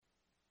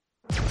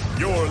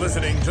You're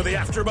listening to the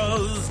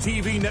AfterBuzz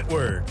TV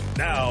Network,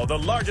 now the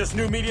largest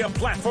new media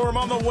platform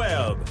on the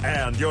web,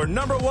 and your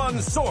number one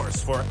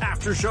source for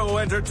after-show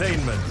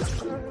entertainment.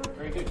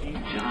 Very good,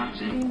 Dean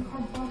Johnson.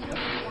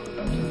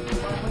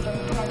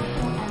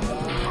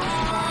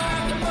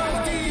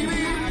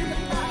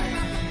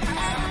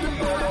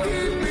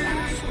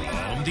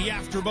 From the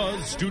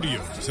AfterBuzz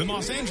Studios in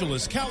Los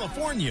Angeles,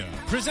 California,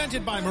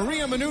 presented by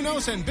Maria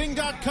Menounos and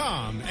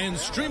Bing.com, and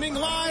streaming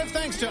live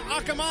thanks to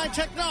Akamai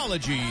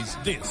Technologies.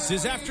 This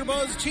is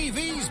AfterBuzz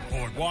TV's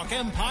Boardwalk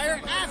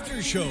Empire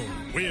After Show.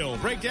 We'll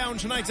break down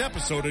tonight's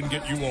episode and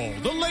get you all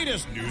the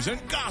latest news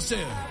and gossip.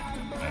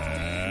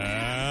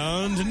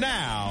 And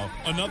now,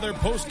 another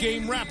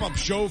post-game wrap-up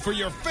show for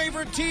your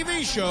favorite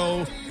TV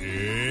show.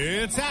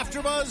 It's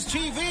AfterBuzz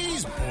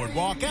TV's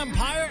Boardwalk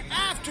Empire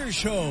After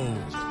Show.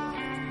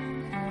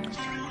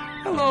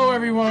 Hello,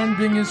 everyone.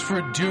 Bing is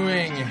for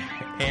doing,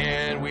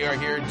 and we are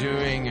here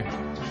doing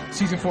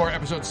Season 4,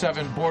 Episode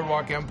 7,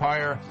 Boardwalk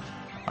Empire.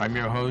 I'm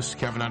your host,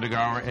 Kevin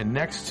Undergaro, and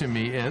next to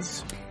me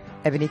is...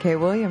 Ebony K.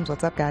 Williams.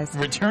 What's up, guys?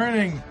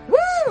 Returning.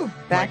 Woo!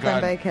 Back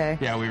from vacay.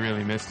 Yeah, we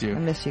really missed you. I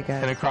missed you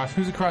guys. And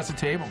who's across the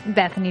table?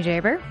 Bethany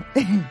Jaber.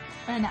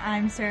 And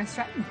I'm Sarah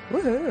Stratton.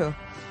 Woohoo.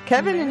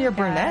 Kevin and your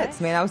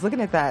brunettes, man. I was looking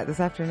at that this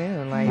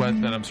afternoon.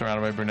 What, that I'm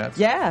surrounded by brunettes?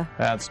 Yeah.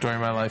 That's the story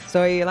of my life.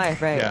 Story of your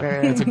life, right. Yeah,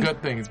 right. it's a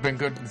good thing. It's been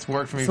good. It's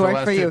worked for me It's for the worked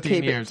last for you. 15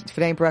 Keep years. it. If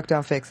it ain't broke,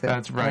 don't fix it.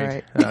 That's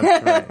right. All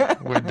right. That's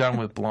right. We're done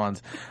with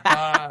blondes.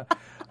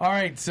 All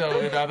right,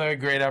 so another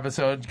great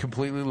episode,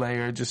 completely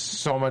layered, just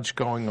so much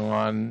going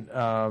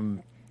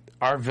on.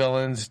 Our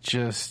villains it's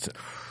just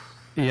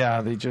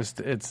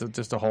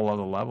a whole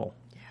other level.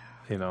 Yeah.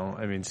 You know,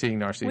 I mean, seeing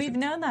Narcissus. We've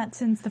known that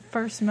since the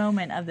first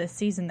moment of this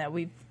season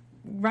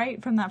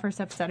right from that first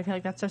episode, I feel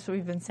like that's just what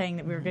we've been saying,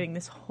 that we were getting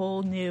this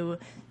whole new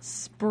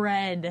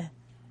spread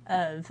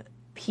of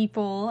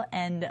people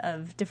and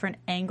of different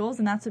angles,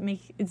 and that's what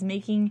is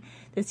making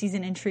this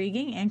season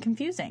intriguing and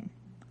confusing,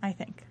 I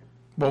think.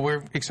 Well,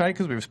 we're excited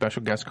because we have a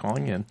special guest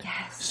calling in.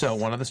 Yes. So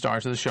one of the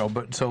stars of the show.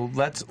 But so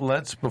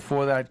let's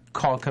before that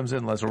call comes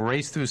in, let's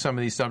race through some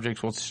of these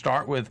subjects. We'll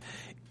start with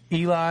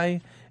Eli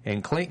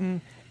and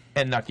Clayton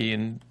and Nucky,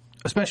 and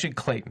especially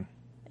Clayton.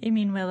 You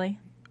mean Willie?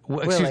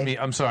 Excuse me.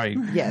 I'm sorry.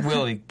 Yes.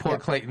 Willie. Poor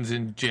Clayton's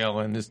in jail,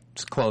 and his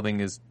clothing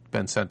has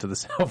been sent to the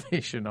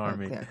Salvation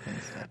Army.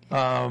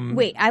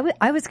 Wait,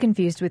 I was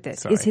confused with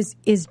this. Sorry.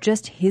 Is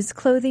just his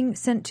clothing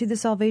sent to the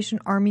Salvation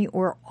Army,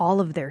 or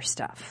all of their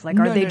stuff? Like,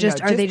 are No, they no, just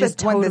no. are they Just just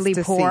the one totally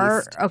that's poor?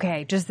 deceased.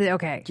 Okay,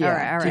 okay.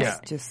 Yeah. All right. Yeah.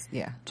 Just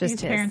Just His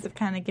his parents have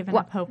kind of given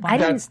Well, up hope I on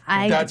didn't- it.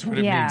 That's what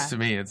it yeah. means to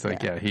me. It's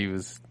like, he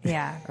was.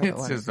 Yeah.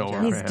 It's just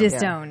over. He's for him.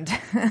 disowned.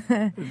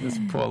 This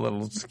poor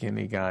little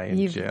skinny guy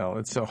in jail.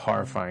 It's so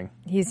horrifying.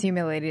 He's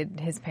humiliated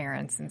his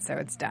parents, and so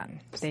it's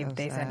done. They sent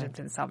sad. him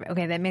to the Salvation.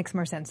 Okay, that makes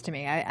more sense to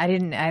me.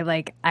 I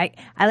like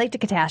to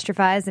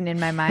catastrophize, and in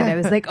my mind, I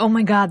was like, oh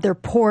my God, they're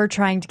poor,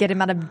 trying to get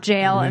him out of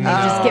jail, and they've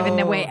just given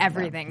away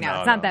everything. No,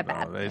 it's not that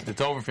bad.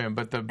 It's over for him.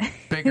 But the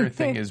bigger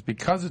thing is,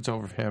 because it's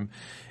over for him,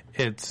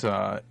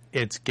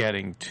 it's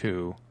getting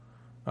to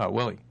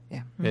Willie.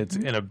 Yeah. It's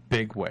in a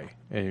big way.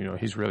 And,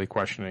 he's really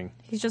questioning.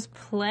 He's just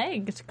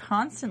plagued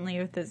constantly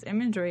with this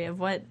imagery of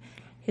what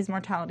his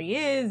mortality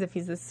is, if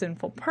he's a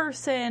sinful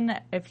person,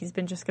 if he's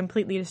been just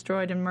completely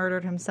destroyed and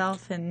murdered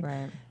himself, and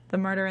the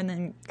murder and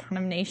the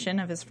condemnation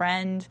of his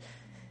friend.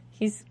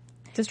 He's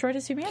destroyed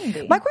his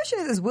humanity. My question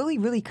is Willie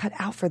really cut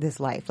out for this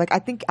life? Like, I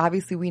think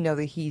obviously we know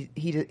that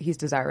he's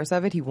desirous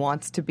of it. He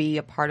wants to be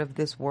a part of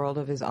this world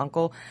of his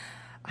uncle.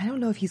 I don't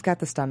know if he's got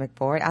the stomach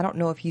for it. I don't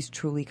know if he's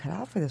truly cut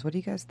out for this. What do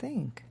you guys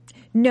think?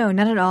 No,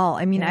 not at all.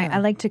 I mean, I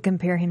like to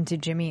compare him to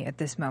Jimmy at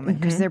this moment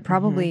because they're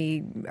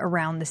probably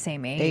around the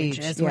same age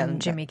as when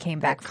Jimmy came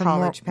back from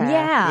college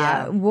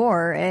path.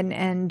 war.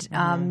 And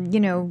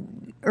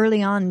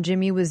early on,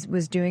 Jimmy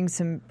was doing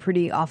some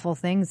pretty awful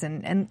things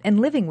and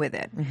living with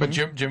it. But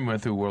Jim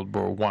went through World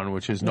War I,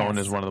 which is known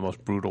as one of the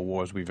most brutal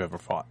wars we've ever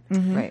fought.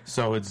 Right.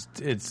 So it's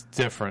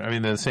different. I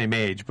mean, they're the same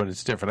age, but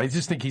it's different. I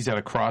just think he's at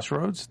a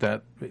crossroads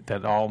that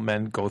all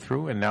men go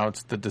through, and now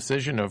it's the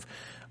decision of,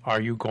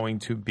 are you going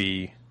to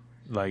be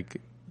like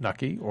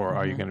Nucky, or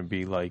are you going to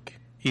be like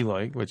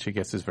Eli, which I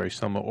guess is very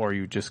similar, or are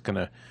you just going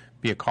to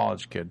be a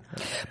college kid?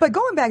 But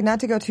going back,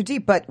 not to go too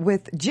deep, but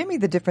with Jimmy,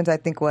 the difference I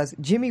think was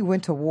Jimmy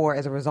went to war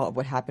as a result of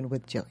what happened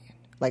with Jillian.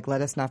 Like,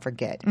 let us not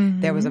forget.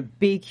 There was a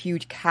big,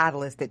 huge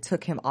catalyst that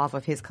took him off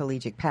of his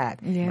collegiate path.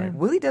 Yeah. Right.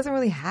 Willie doesn't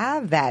really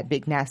have that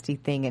big, nasty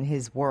thing in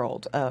his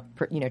world,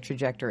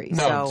 trajectory.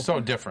 No,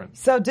 so different.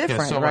 So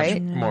different, so right?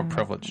 much more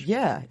privileged.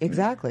 Yeah,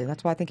 exactly.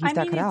 That's why I think he's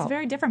cut it's out.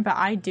 very different, but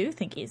I do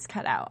think he's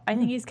cut out. I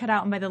think he's cut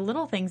out, and by the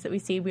little things that we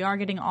see, we are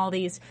getting all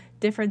these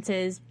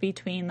differences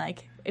between,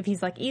 like, if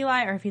he's like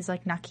Eli or if he's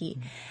like Nucky.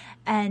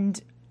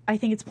 And I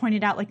think it's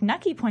pointed out, like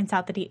Nucky points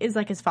out, that he is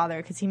like his father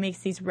because he makes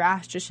these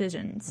rash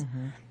decisions.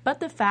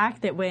 But the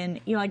fact that when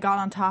Eli got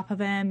on top of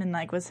him and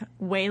like was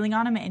wailing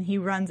on him, and he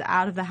runs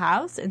out of the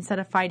house instead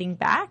of fighting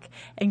back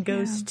and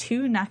goes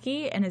to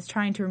Nucky and is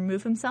trying to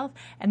remove himself,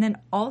 and then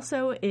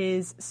also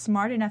is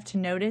smart enough to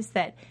notice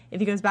that if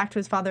he goes back to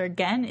his father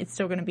again, it's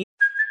still going to be.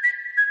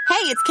 Hey,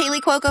 Hey, it's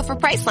Kaylee Cuoco for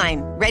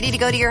Priceline. Ready to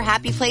go to your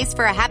happy place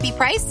for a happy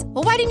price?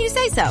 Well, why didn't you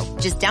say so?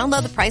 Just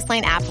download the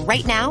Priceline app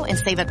right now and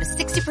save up to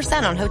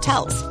 60% on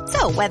hotels.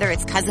 So whether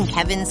it's Cousin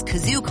Kevin's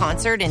Kazoo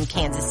Concert in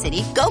Kansas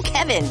City, go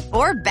Kevin,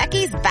 or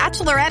Becky's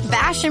Bachelorette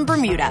Bash in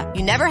Bermuda,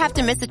 you never have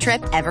to miss a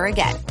trip ever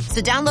again.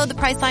 So download the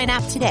Priceline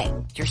app today.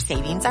 Your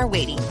savings are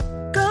waiting.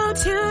 Go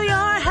to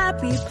your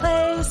happy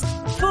place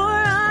for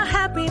a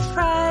happy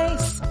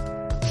price.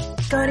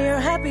 Go to your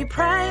happy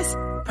price,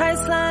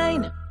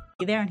 Priceline.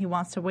 There, and he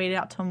wants to wait it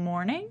out till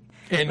morning.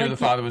 And knew the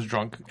father was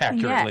drunk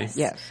accurately.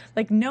 Yes.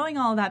 Like knowing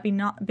all that,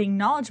 being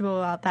knowledgeable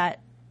about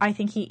that, I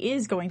think he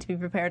is going to be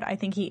prepared. I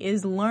think he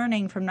is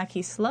learning from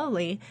Nucky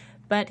slowly,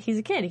 but he's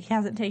a kid. He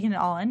hasn't taken it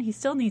all in. He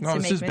still needs to make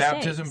mistakes. This is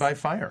baptism by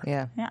fire.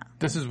 Yeah.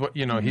 This is what,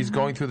 he's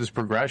going through this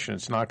progression.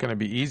 It's not going to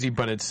be easy,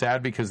 but it's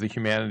sad because the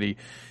humanity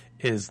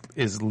is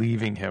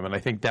leaving him. And I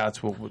think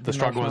that's what the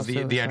struggle was,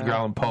 the Edgar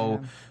Allan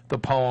Poe, the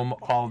poem,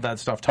 all of that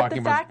stuff. But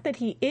the fact that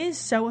he is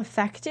so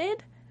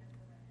affected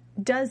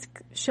does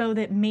show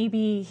that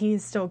maybe he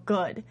is still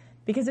good.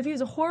 Because if he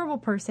was a horrible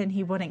person,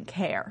 he wouldn't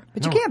care.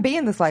 But you can't be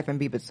in this life and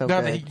be but so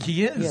good.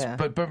 He is. Yeah.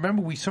 But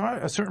remember, we saw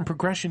a certain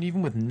progression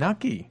even with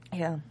Nucky.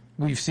 Yeah.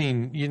 We've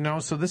seen,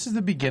 so this is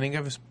the beginning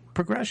of his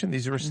progression.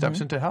 These are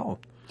steps into hell.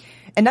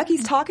 And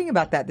Nucky's talking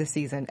about that this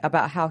season,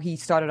 about how he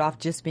started off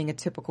just being a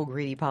typical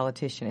greedy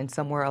politician, and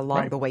somewhere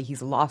along the way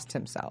he's lost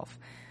himself.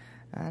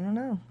 I don't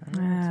know.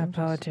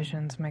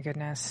 Politicians, my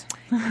goodness.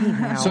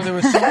 So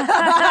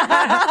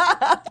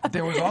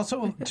there was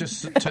also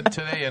just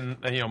today, and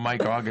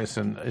Mike August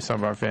and some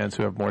of our fans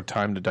who have more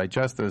time to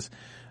digest this,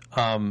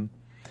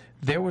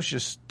 there was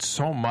just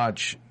so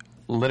much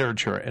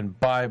literature and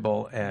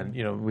Bible, and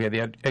we had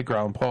the Edgar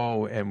Allan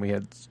Poe, and we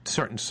had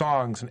certain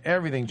songs, and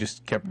everything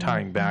just kept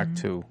tying back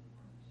to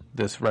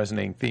this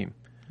resonating theme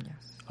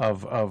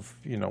of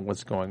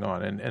what's going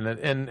on,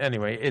 and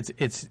anyway,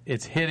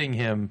 it's hitting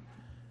him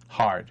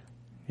hard,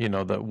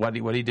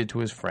 what he did to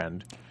his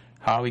friend,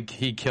 how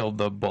he killed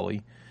the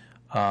bully,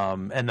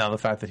 and now the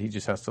fact that he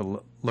just has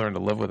to learn to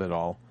live with it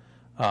all.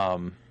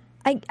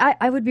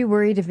 I would be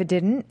worried if it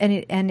didn't,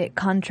 and it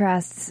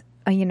contrasts,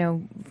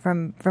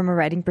 from a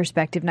writing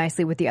perspective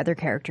nicely with the other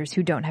characters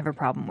who don't have a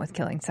problem with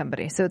killing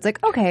somebody. So it's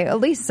like, okay,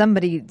 at least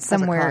somebody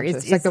somewhere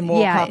is like the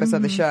moral compass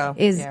of the show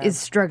is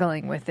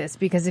struggling with this,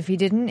 because if he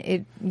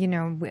didn't,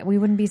 we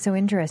wouldn't be so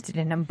interested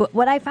in him. But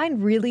what I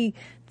find really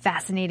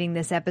fascinating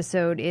this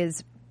episode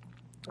is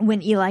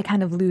when Eli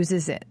kind of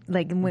loses it,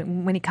 like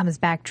when he comes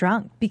back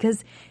drunk,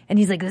 and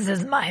he's like, "This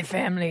is my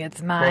family, it's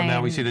mine." Well,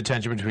 now we see the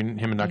tension between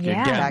him and Nucky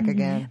again. Back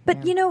again.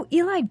 But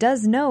Eli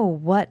does know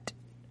what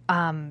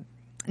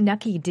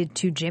Nucky did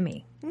to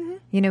Jimmy.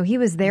 He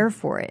was there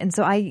for it, and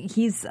so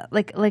he's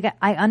like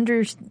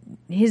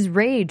his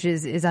rage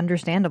is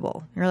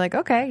understandable. You're like,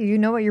 okay, you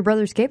know what your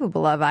brother's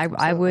capable of.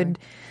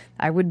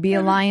 I would be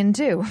a lion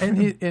too.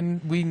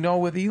 And we know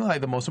with Eli,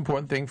 the most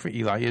important thing for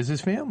Eli is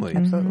his family.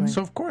 Absolutely.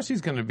 So of course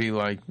he's going to be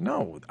like,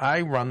 no,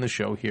 I run the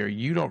show here.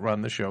 You don't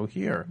run the show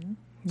here.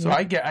 So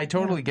I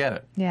totally get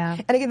it. Yeah.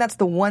 And again, that's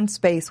the one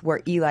space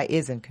where Eli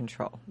is in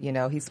control.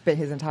 He spent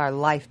his entire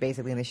life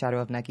basically in the shadow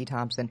of Nucky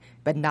Thompson,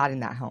 but not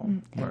in that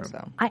home. Right.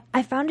 So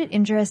I found it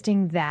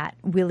interesting that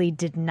Willie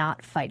did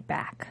not fight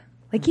back.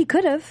 Like he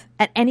could have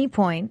at any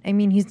point. I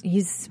mean,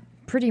 he's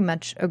pretty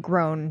much a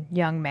grown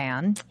young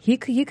man. He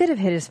could have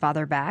hit his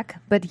father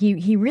back, but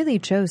he really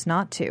chose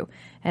not to.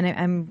 And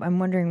I'm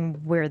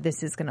wondering where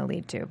this is going to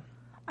lead to.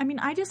 I mean,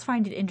 I just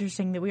find it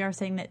interesting that we are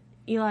saying that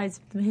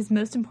his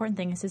most important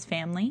thing is his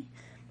family.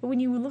 But when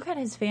you look at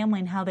his family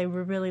and how they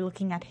were really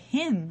looking at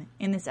him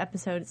in this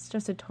episode, it's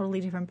just a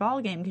totally different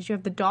ballgame, because you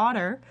have the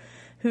daughter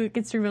who it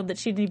gets revealed that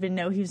she didn't even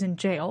know he was in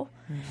jail.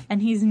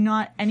 And he's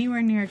not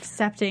anywhere near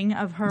accepting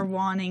of her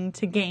wanting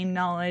to gain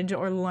knowledge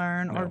or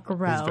learn or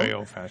grow. He's very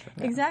old-fashioned.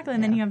 Exactly.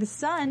 And then you have his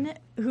son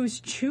who's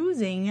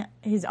choosing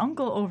his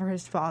uncle over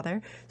his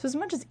father. So as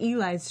much as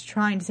Eli's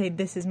trying to say,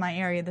 this is my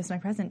area, this is my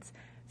presence,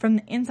 from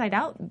the inside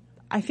out,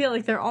 I feel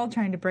like they're all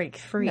trying to break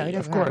free. No, he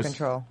doesn't have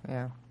control.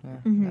 Yeah.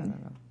 No.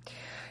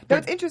 No,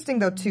 it's interesting,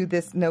 though, too,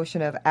 this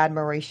notion of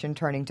admiration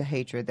turning to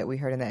hatred that we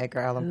heard in the Edgar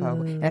Allan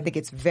Poe. And I think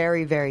it's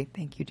very, very,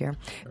 thank you, dear,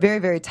 very,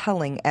 very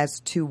telling as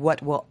to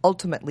what will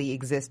ultimately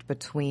exist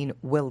between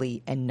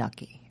Willie and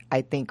Nucky.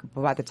 I think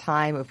by the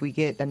time, if we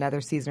get another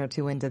season or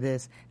two into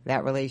this,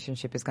 that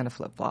relationship is going to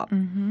flip-flop.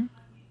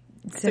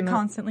 It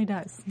constantly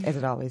does. As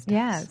it always does.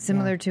 Yeah,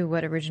 similar to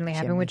what originally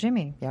happened with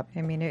Jimmy. Yep.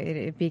 I mean,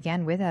 it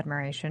began with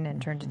admiration and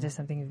turned into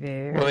something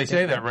very Well, they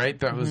say different. that, right?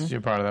 That was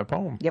part of that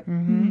poem. Yep.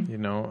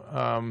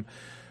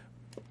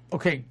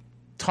 Okay,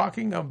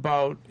 talking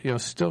about,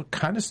 still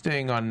kind of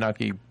staying on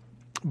Nucky,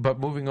 but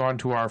moving on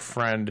to our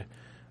friend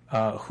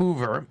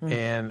Hoover,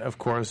 and, of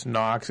course,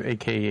 Knox,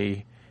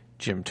 a.k.a.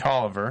 Jim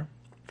Tolliver.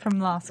 From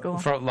law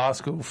school. Law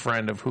school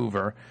friend of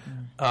Hoover.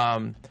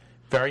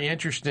 Very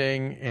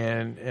interesting,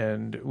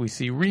 and we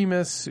see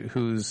Remus,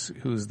 who's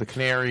the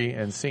canary,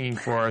 and singing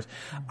for us.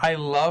 I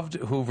loved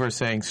Hoover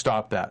saying,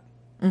 "Stop that."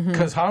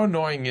 Because how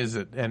annoying is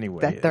it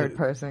anyway? That third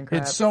person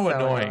crap. It's so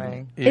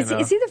annoying. Is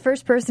he the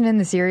first person in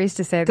the series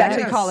to say that? To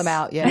actually call him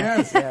out,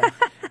 Yes.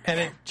 And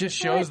it just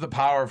shows the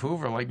power of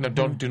Hoover. Like, no,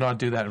 do not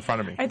do that in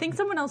front of me. I think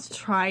someone else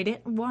tried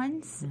it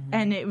once,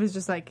 and it was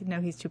just like, no,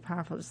 he's too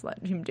powerful. Just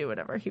let him do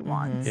whatever he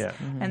wants. Yeah.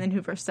 And then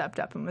Hoover stepped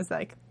up and was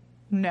like,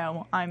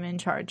 no, I'm in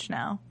charge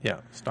now.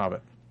 Yeah, stop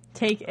it.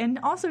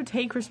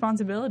 Take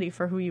responsibility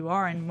for who you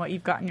are and what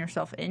you've gotten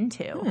yourself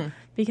into.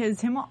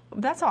 Because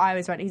that's how I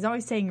always read it. He's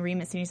always saying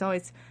Remus,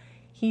 and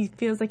he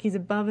feels like he's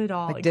above it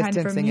all. Like it kind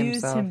of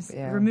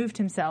distancing removed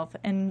himself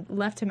and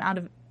left him out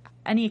of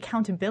any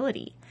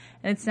accountability.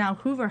 And it's now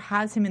Hoover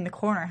has him in the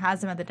corner,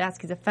 has him at the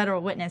desk. He's a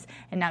federal witness,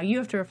 and now you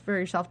have to refer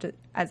yourself to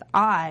as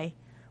I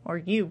or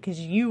you, because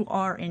you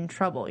are in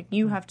trouble.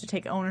 You have to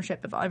take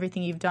ownership of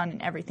everything you've done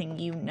and everything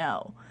you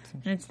know.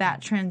 And it's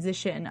that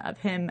transition of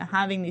him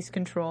having these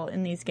control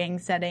in these gang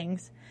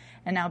settings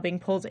and now being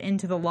pulled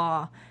into the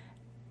law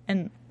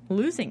and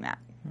losing that.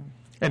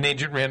 And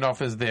Agent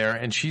Randolph is there,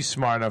 and she's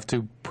smart enough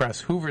to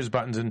press Hoover's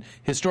buttons. And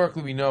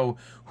historically, we know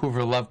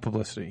Hoover loved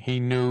publicity.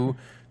 He knew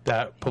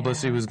that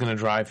publicity was going to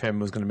drive him,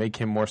 was going to make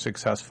him more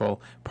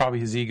successful. Probably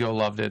his ego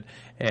loved it,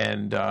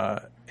 and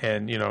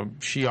you know,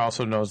 she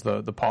also knows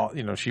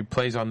she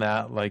plays on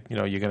that. Like, you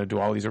know, you're going to do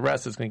all these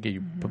arrests. It's going to get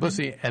you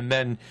publicity, and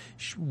then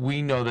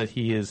we know that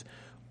he is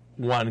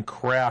one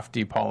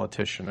crafty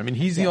politician. I mean,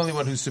 he's the only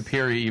one who's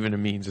superior even to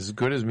Means. As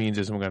good as Means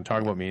is, and we're going to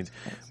talk about Means.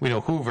 We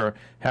know Hoover,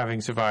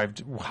 having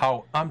survived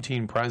how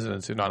umpteen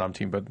presidency, not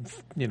umpteen, but,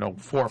 you know,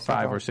 4 or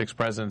 5 or 6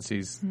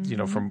 presidencies, you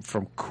know, from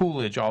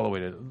Coolidge all the way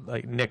to,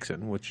 like,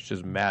 Nixon, which is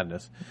just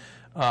madness,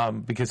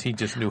 because he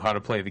just knew how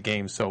to play the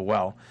game so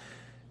well.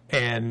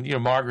 And, you know,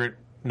 Margaret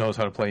knows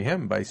how to play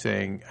him by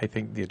saying, I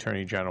think the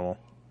Attorney General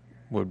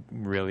would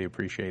really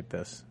appreciate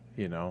this.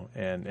 You know,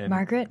 and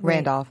Margaret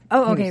Randolph.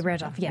 Oh, okay,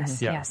 Randolph.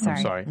 Yes, yeah, yes. Sorry.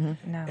 I'm sorry.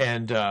 No.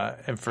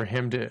 And for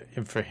him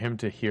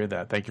to hear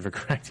that, thank you for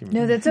correcting me.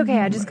 No, that's okay.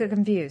 I just got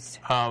confused.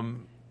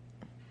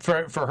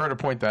 For her to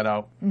point that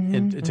out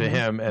to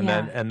him, and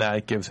then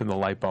that gives him the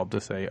light bulb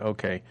to say,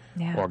 okay,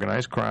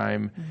 organized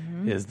crime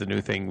is the new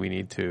thing we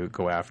need to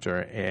go after,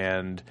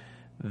 and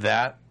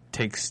that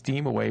takes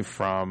steam away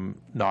from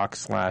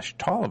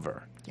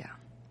Knox/Tolliver.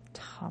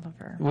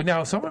 Oliver. Well,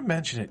 now, someone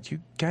mentioned it. Do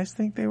you guys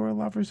think they were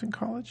lovers in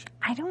college?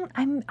 I don't.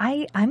 I'm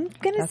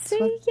gonna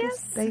say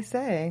yes. They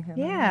say.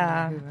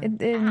 Yeah,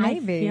 it may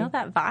be. I feel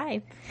that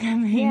vibe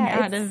coming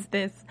out of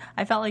this.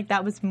 I felt like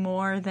that was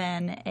more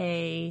than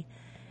a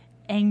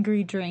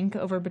angry drink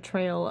over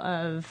betrayal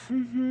of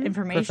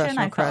information.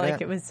 I felt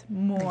like it was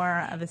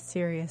more of a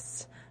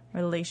serious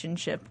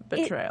relationship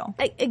betrayal.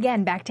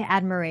 Again, back to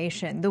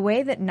admiration. The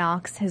way that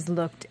Knox has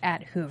looked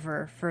at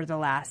Hoover for the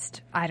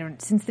last,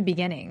 since the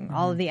beginning,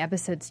 all of the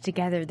episodes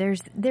together,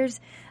 there's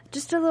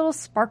just a little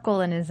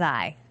sparkle in his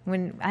eye.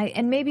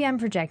 And maybe I'm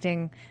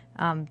projecting,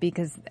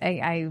 because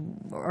I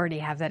already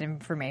have that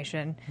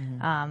information.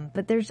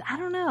 But I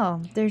don't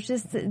know. There's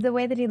just the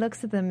way that he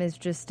looks at them is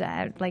just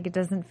like it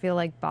doesn't feel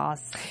like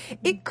boss.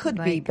 It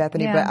could be,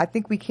 Bethany, but I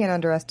think we can't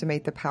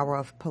underestimate the power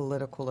of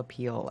political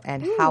appeal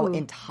and how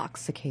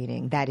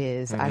intoxicating that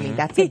is. I mean,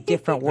 that's a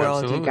different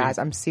world, you guys.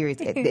 I'm serious.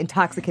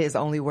 Intoxicated is the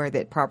only word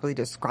that properly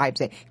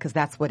describes it, because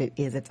that's what it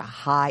is. It's a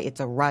high.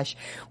 It's a rush.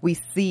 We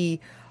see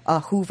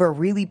Hoover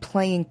really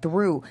playing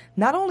through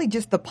not only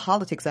just the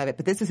politics of it,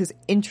 but this is his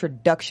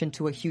introduction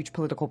to a huge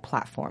political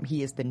platform.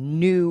 He is the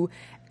new,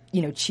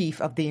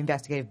 chief of the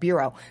investigative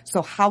bureau.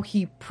 So how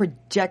he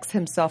projects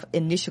himself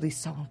initially is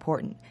so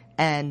important.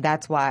 And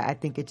that's why I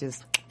think it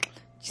just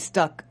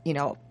stuck,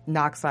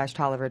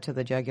 Knox/Tolliver to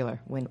the jugular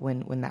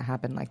when that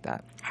happened like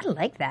that. I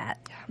like that.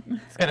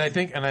 And I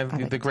think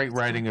the great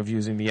writing of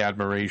using the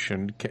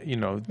admiration,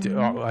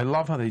 I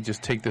love how they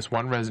just take this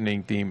one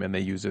resonating theme and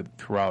they use it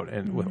throughout,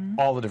 and with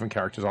all the different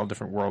characters, all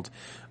different worlds.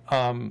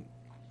 I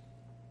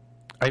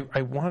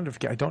wanted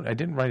to, I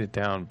didn't write it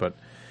down, but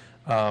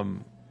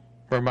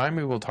remind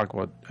me, we'll talk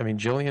about,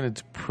 Jillian,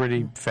 it's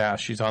pretty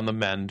fast. She's on the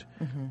mend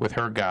with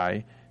her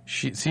guy.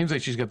 She seems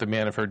like she's got the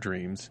man of her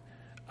dreams.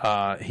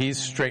 He's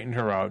straightened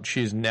her out.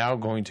 She's now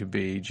going to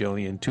be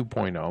Jillian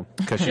 2.0.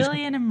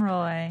 Jillian and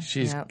Roy.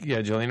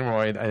 Jillian and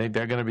Roy. I think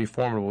they're going to be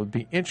formidable. It'd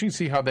be interesting to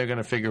see how they're going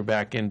to figure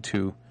back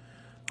into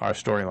our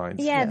storylines.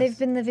 Yeah, they've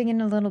been living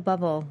in a little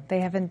bubble. They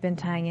haven't been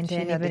tying into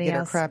anybody else. She had to get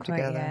else her crap quite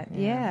together. Yet.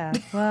 Yeah.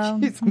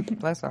 Well,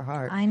 bless her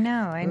heart. I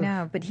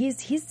know. But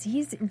he's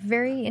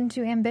very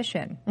into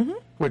ambition,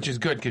 which is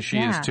good because she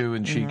is too,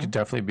 and she could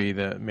definitely be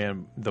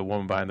the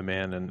woman behind the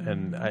man,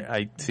 and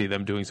I see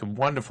them doing some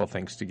wonderful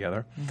things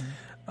together.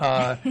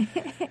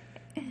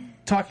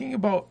 Talking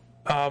about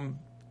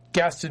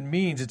Gaston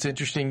Means, it's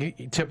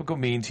interesting. Typical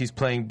Means, he's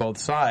playing both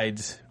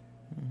sides,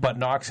 but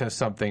Knox has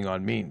something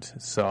on Means.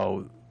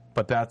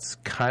 But that's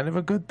kind of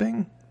a good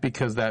thing,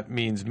 because that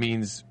means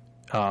Means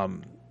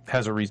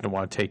has a reason to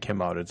want to take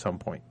him out at some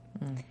point.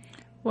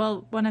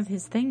 Well, one of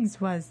his things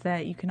was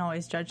that you can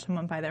always judge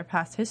someone by their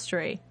past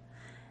history.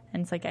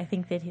 And it's like, I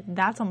think that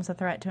that's almost a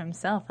threat to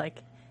himself.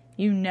 Like,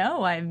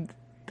 I've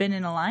been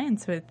in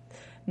alliance with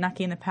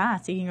Nucky in the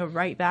past. You can go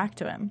right back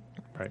to him.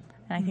 Right.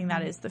 And I think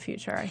that is the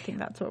future. I think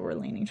that's what we're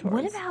leaning towards.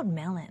 What about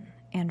Mellon?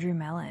 Andrew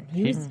Mellon.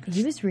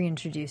 He was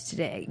reintroduced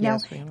today.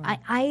 Yes, now,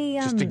 I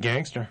just a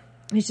gangster.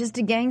 He's just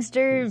a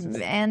gangster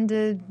and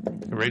a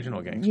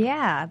Original gangster.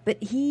 yeah.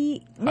 But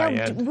he now High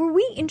end. were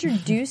we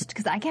introduced?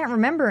 Because I can't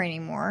remember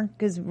anymore.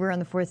 Because we're on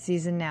the 4th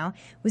season now.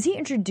 Was he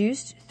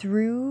introduced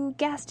through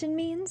Gaston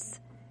Means?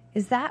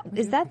 Is that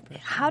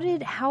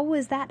how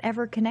was that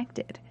ever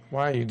connected?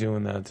 Why are you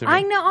doing that to me?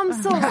 I know. I'm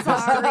so sorry.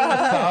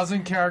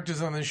 1,000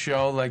 characters on the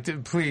show.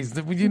 Like, please,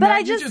 would you But not? I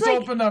You just just like,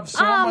 opened up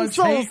so I'm much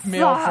so hate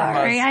mail from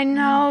sorry. us. I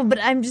know, but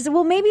I'm just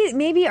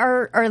maybe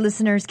our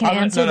listeners can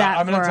answer that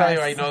I'm for going to tell us.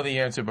 you, I know the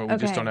answer, but we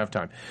just Okay. don't have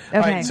time. Okay.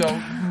 All right,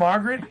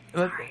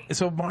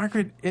 so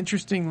Margaret,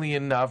 interestingly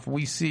enough,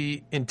 we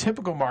see in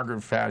typical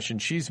Margaret fashion,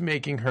 she's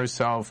making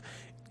herself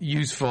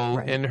useful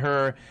in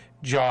her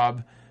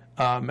job.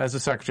 As a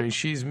secretary,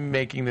 she's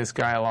making this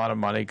guy a lot of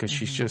money because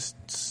she's just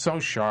so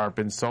sharp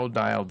and so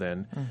dialed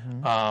in.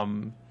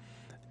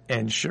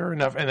 And sure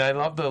enough, and I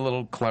love the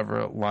little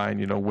clever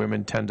line,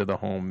 women tend to the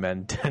home,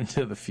 men tend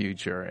to the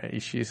future.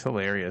 She's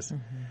hilarious.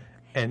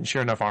 And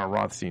sure enough, Arnold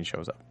Rothstein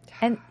shows up.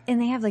 And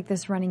they have like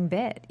this running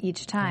bit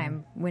each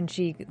time when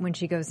she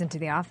goes into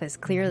the office,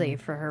 clearly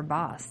for her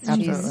boss.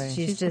 Absolutely.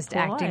 She's just the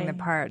ploy. acting the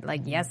part.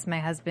 Like, yes, my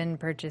husband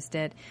purchased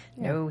it.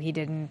 No, he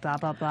didn't. Blah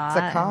blah blah. It's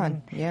a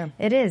con, And yeah.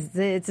 it is.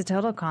 It's a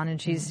total con,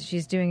 and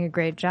she's doing a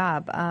great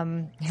job.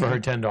 For her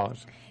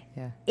 $10.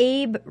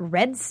 Abe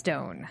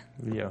Redstone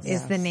Yes.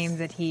 is the name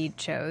that he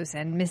chose,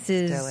 and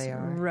Mrs. Still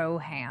AR.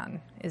 Rohan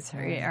is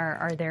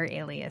are their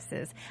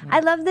aliases.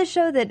 I love the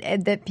show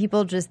that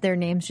people just their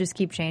names just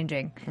keep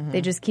changing. They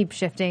just keep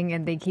shifting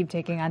and they keep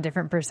taking on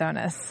different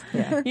personas.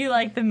 You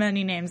like the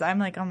many names. I'm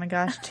like, oh my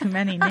gosh, too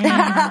many names.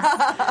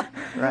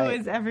 Who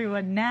is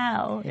everyone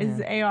now?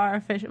 Is AR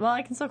official? Well,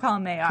 I can still call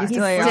him AR. He's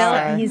still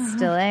AR. He's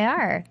still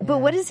AR. But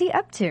what is he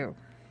up to?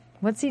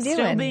 What's he doing?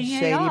 Still being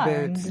Shady AR.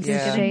 boots. Just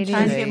Yeah. Shady.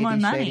 trying to get more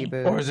Shady money.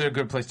 boots. Or is it a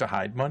good place to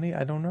hide money?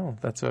 I don't know.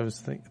 That's what I was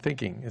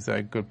thinking. Is that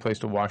a good place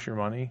to wash your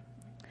money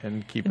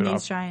and keep And it up?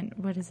 these giant,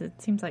 what is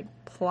it? Seems like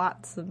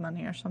plots of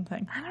money or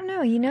something. I don't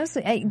know. He knows.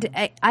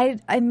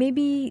 I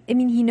maybe. I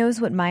mean, he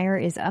knows what Meyer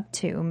is up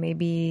to.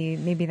 Maybe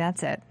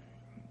that's it.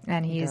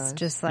 And he's does.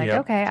 just like, Yep.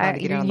 okay, Trying to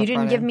get on you the didn't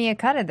front give end. me a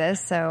cut of this,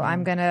 so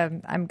I'm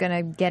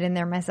gonna get in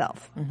there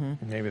myself.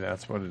 Maybe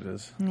that's what it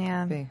is.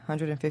 Yeah.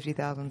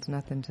 150,000 is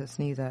nothing to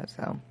sneeze at.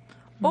 So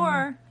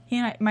Or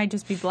he might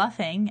just be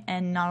bluffing,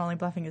 and not only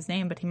bluffing his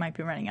name, but he might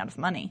be running out of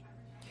money.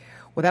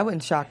 well, that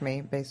wouldn't shock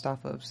me based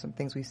off of some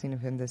things we've seen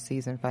of him this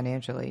season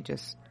financially,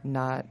 just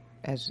not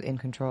as in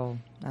control.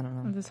 I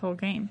don't know. Of this whole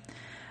game.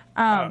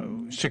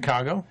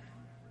 Chicago?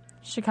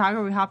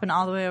 Chicago, we hopping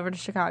all the way over to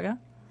Chicago.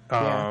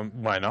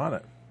 Why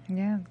not?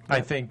 Yeah.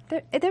 I think.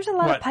 There's a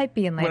lot of pipe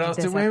being laid What in else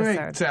this did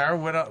episode. wait, Sarah?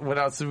 What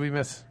else did we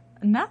miss?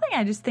 Nothing.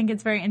 I just think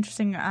it's very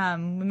interesting.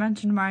 We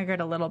mentioned Margaret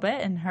a little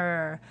bit, and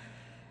her.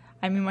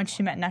 I mean, when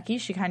she met Nucky,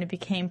 she kind of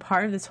became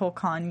part of this whole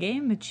con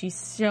game, but she's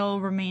still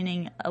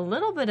remaining a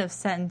little bit of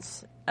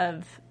sense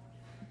of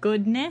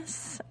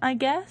goodness, I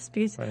guess,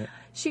 because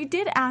she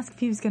did ask if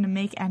he was going to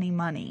make any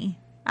money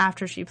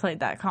after she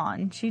played that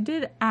con. She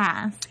did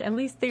ask. At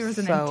least there was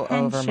an So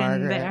over intention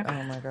Margaret. there.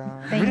 Oh my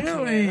god.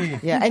 Really?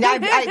 Yeah, and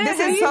this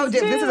is so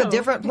this is a too.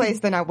 different place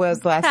than I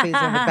was last season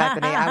with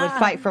Bethany. I would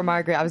fight for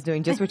Margaret. I was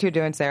doing just what you're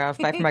doing, Sarah. I would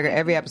fight for Margaret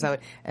every episode,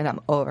 and I'm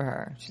over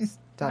her. She's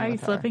done Are you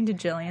with her. flipping to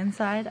Jillian's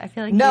side? I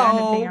feel like No. you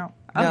ended up being out.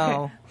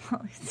 No.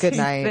 Okay. Good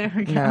night. There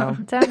we go. No.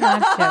 Don't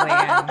knock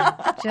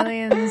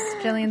Jillian.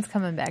 Jillian's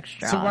coming back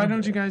strong. So why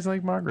don't you guys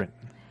like Margaret?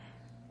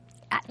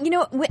 You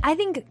know, I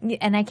think,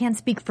 and I can't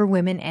speak for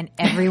women and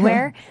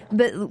everywhere,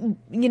 but,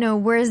 you know,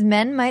 whereas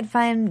men might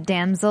find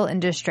damsel in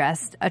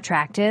distress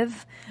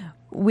attractive,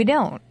 we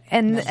don't.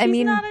 And I She's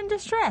mean, not in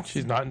distress.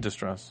 She's not in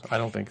distress. I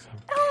don't think so.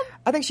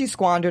 I think she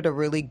squandered a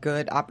really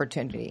good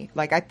opportunity.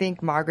 Like, I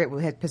think Margaret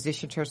had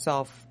positioned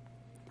herself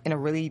in a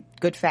really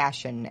good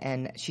fashion,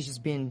 and she's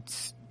just being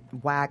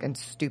whack and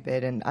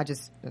stupid, and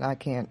I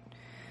can't.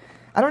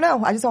 I don't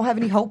know. I just don't have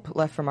any hope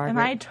left for Margaret.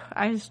 And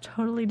I just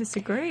totally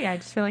disagree. I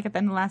just feel like at the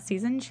end of last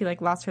season, she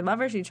lost her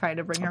lover. She tried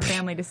to bring her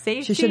family to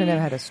safety. She should have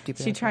never had a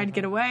stupid. She tried to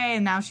get away,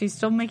 and now she's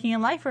still making a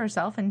life for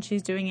herself, and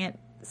she's doing it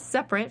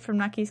separate from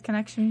Nucky's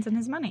connections and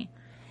his money.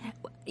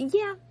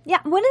 Yeah.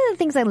 One of the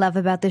things I love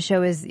about the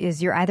show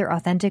is you're either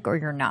authentic or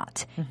you're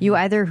not. You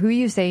either who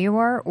you say you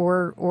are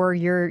or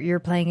you're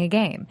playing a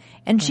game.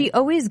 And she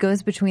always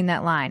goes between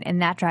that line,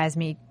 and that drives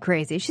me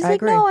crazy. She's like,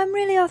 agree. "No, I'm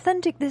really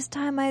authentic this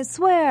time, I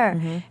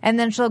swear." And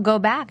then she'll go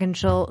back and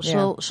she'll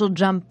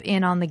jump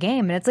in on the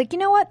game, and it's like, you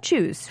know what?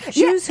 Choose who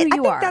you I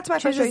think are. that's my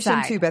Choose a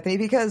frustration side. too, Bethany.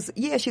 Because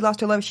she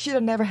lost her lover. She should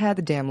have never had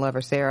the damn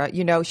lover, Sarah.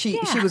 You know, she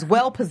was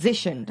well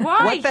positioned.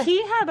 Why? What the-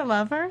 He had a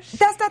lover.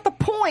 That's not the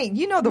point.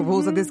 You know the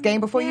rules of this game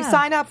before you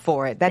sign up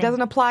for it. That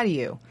doesn't apply to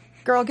you.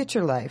 Girl, get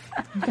your life.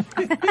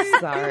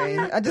 Sorry.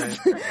 I just...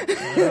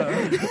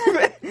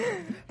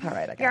 All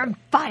right, I got You're it. on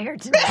fire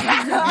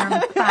tonight. You're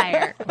on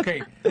fire.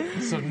 Okay,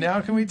 so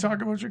now can we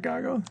talk about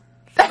Chicago?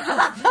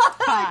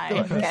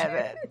 Bye.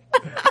 Kevin.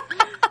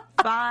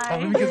 Bye.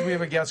 Only because we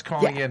have a guest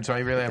calling in, so I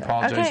really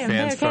apologize,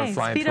 fans, for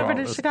flying Speed through over all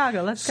to this.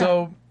 Chicago. Let's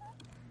go.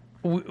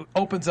 So,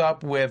 opens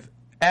up with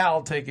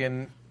Al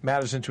taking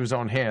matters into his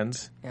own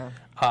hands. Yeah.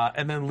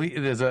 And then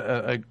there's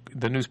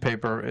the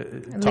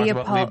newspaper talks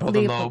about Leopold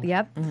and Loeb.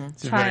 Yep.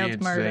 It's very Child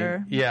interesting.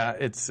 murder. Yeah,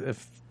 it's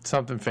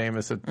something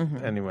famous.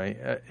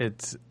 Anyway,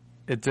 it's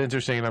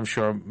interesting, and I'm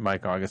sure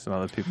Mike August and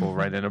other people will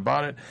write in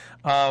about it.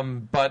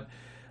 But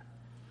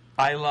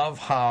I love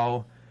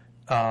how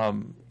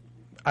I'm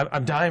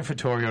dying for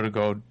Torrio to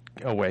go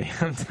away.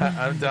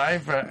 I'm dying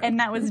for... And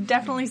that was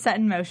definitely set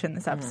in motion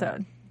this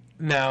episode.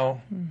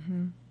 Now,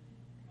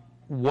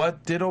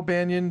 what did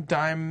O'Banion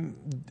Dime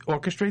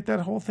orchestrate that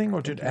whole thing,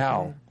 or did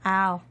Al?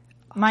 Al.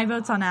 My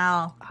vote's on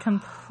Al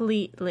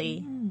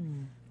completely.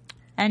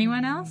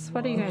 Anyone else?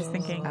 What are you guys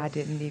thinking? I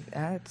didn't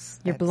even.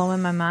 You're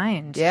blowing my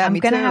mind. Yeah, I'm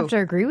me gonna too. have to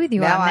agree with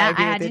you Now on that.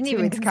 agree I with it, didn't too.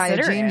 even It's kind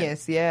consider of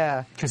genius.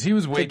 Yeah. Because he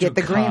was way To get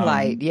too the green calm.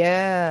 light.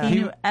 Yeah. He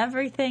knew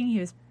everything. He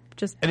was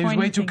just And he was way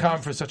pointing too calm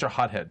fingers. for such a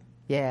hothead.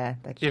 Yeah,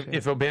 that's true.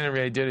 If O'Banion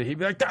really did it, he'd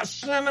be like, "That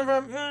son of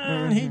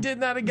a, he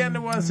did that again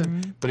to us."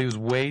 But he was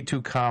way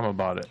too calm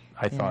about it,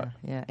 I thought.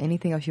 Yeah.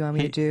 Anything else you want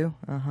me to do?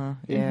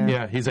 Yeah.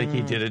 Yeah, he's like,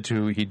 he did it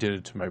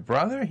to my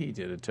brother, he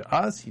did it to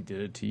us, he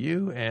did it to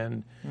you,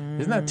 and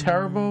isn't that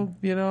terrible,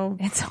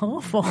 It's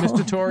awful.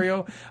 Mr.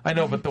 Torrio? I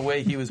know, but the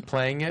way he was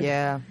playing it,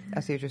 Yeah. I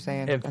see what you're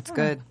saying. it That's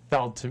good.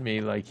 felt to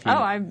me like he... Oh,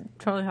 I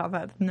totally thought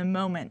that from the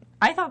moment.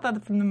 I thought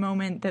that from the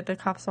moment that the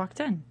cops walked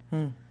in.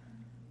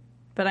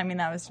 But I mean,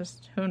 that was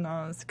just, who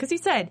knows? Because he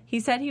said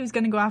he was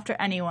going to go after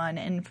anyone.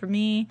 And for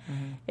me,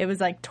 it was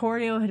like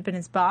Torrio had been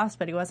his boss,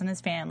 but he wasn't his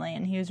family.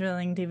 And he was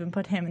willing to even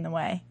put him in the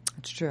way.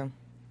 That's true.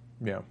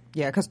 Yeah.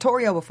 Yeah, because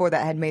Torrio before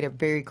that had made a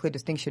very clear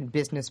distinction: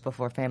 business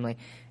before family.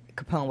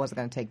 Capone wasn't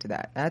going to take to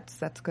that.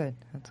 That's good.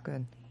 That's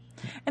good.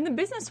 And the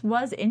business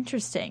was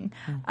interesting.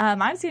 I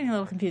was getting a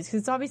little confused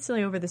because it's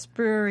obviously over this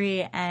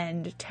brewery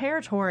and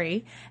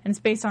territory, and it's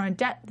based on a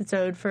debt that's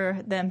owed for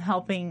them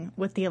helping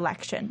with the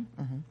election.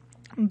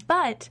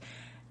 But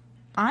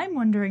I'm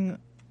wondering,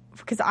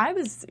 because I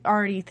was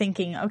already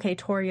thinking, okay,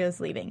 Torrio's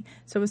leaving.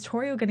 So was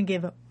Torrio going to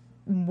give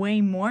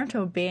way more to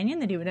O'Banion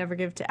than he would ever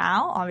give to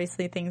Al?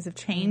 Obviously, things have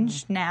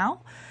changed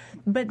now.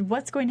 But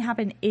what's going to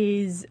happen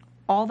is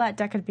all that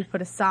debt could be put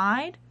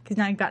aside, because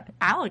now you've got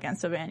Al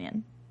against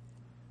O'Banion.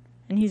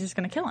 And he's just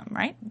going to kill him,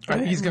 right?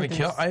 He's going to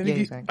kill. I think.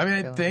 he's gonna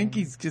I kill think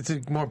him.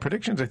 it's more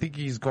predictions. I think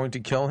he's going to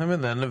kill him,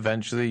 and then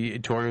eventually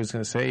Torrio's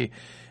going to say,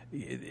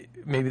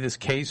 maybe this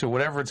case or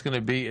whatever it's going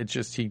to be. It's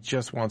just he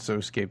just wants to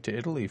escape to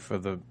Italy for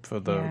the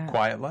Yeah.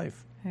 quiet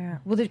life. Yeah.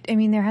 Well,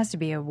 there has to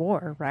be a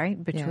war,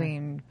 right,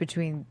 between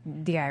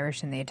the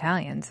Irish and the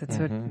Italians. That's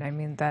what I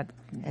mean. That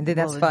And then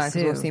that's will fun because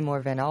we'll ensue. see more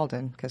Van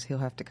Alden because he'll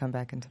have to come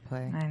back into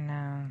play. I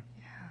know.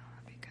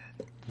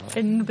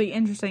 And it'll be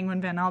interesting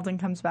when Van Alden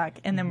comes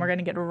back, and then we're going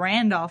to get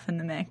Randolph in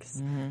the mix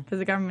because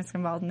the government's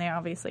involved, and they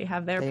obviously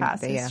have their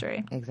past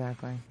history. Yeah,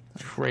 exactly.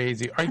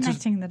 Crazy. All right, so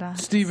Connecting the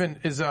dots. Stephen,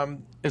 is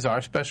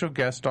our special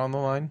guest on the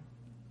line?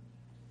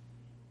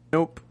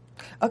 Nope.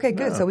 Okay,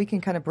 good. So we can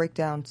kind of break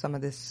down some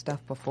of this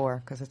stuff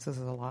before because this is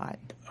a lot.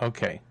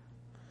 Okay.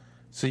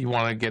 So you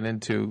want to get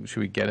into? Should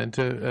we get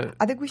into?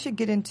 I think we should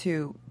get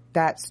into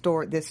this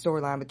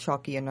storyline with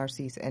Chalky and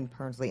Narcisse and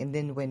Pernsley, and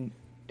then when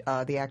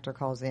the actor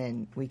calls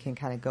in, we can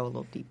kind of go a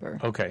little deeper.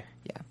 Okay.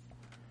 Yeah.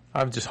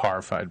 I'm just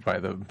horrified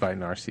by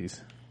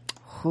Narcisse.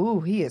 Ooh,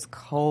 he is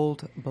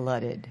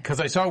cold-blooded. Because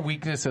I saw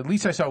weakness, at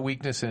least I saw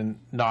weakness in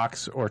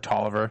Knox or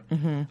Tolliver.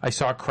 I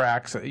saw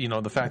cracks,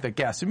 the fact that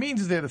Gaston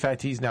is there, the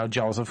fact he's now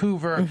jealous of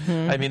Hoover.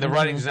 I mean, the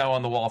writing's now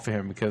on the wall for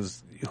him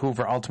because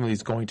Hoover ultimately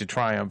is going to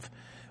triumph,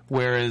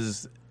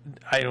 whereas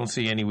I don't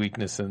see any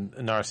weakness in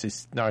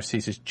Narcisse.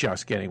 Narcisse is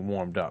just getting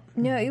warmed up.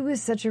 No, it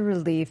was such a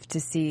relief to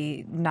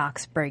see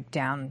Knox break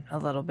down a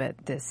little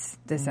bit this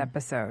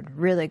episode.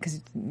 Really, because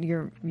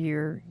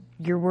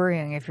you're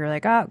worrying if you're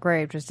like, oh,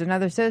 great, just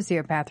another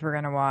sociopath we're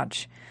going to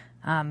watch.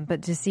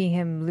 But to see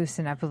him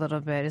loosen up a little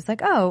bit, it's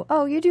like,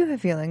 oh, you do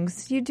have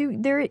feelings. You do.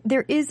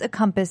 There is a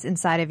compass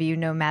inside of you,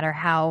 no matter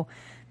how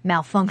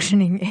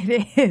malfunctioning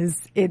it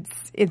is.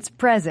 It's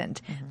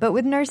present. But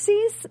with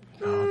Narcisse,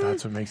 Oh,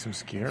 that's what makes him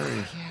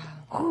scary.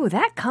 oh,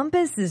 that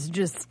compass is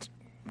just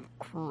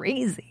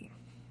crazy.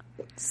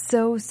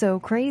 So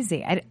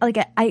crazy.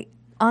 I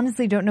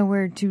honestly don't know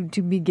where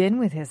to begin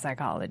with his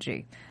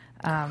psychology.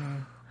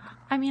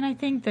 I mean, I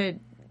think that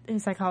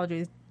his psychology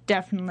is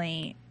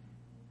definitely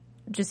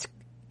just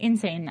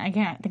insane. I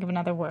can't think of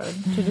another word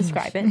to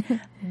describe it.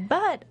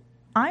 But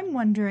I'm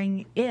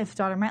wondering if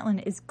Daughter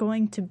Maitland is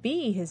going to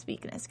be his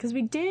weakness, because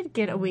we did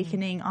get a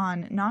weakening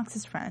on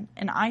Knox's front,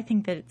 and I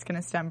think that it's going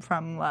to stem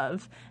from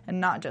love and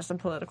not just a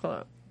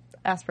political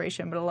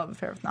aspiration, but a love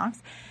affair with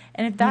Knox.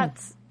 And if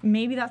that's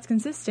maybe that's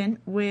consistent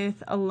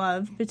with a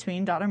love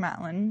between Daughter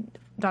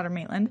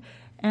Maitland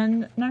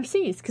and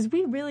Narcisse, because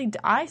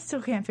I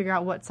still can't figure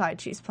out what side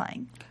she's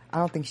playing.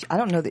 I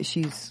don't know that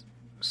she's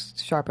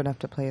sharp enough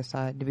to play a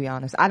side, to be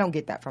honest. I don't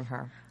get that from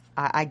her.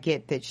 I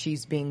get that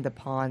she's being the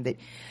pawn that,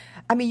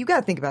 I mean, you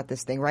got to think about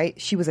this thing, right?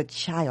 She was a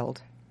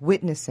child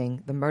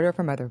witnessing the murder of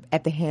her mother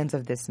at the hands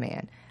of this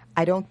man.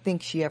 I don't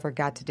think she ever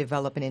got to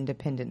develop an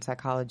independent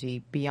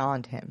psychology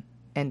beyond him.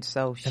 And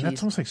so she's... And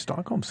that's almost like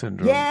Stockholm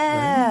Syndrome.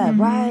 Yeah, right?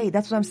 right.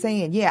 That's what I'm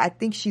saying. Yeah, I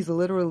think she's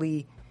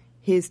literally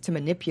his to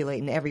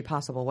manipulate in every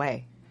possible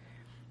way.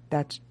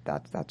 That's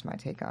my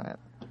take on it.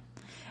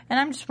 And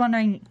I'm just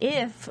wondering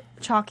if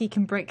Chalky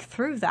can break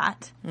through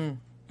that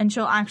and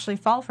she'll actually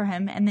fall for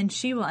him, and then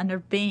she will end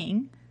up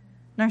being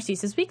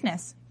Narcisse's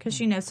weakness because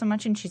she knows so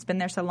much and she's been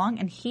there so long,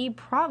 and he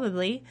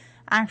probably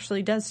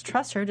actually does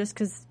trust her just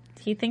because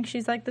he thinks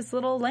she's like this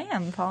little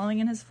lamb following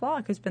in his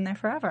flock who's been there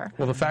forever.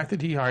 Well, the fact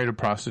that he hired a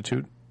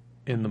prostitute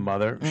in the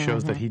mother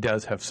shows that he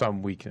does have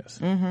some weakness,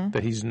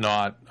 that he's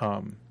not...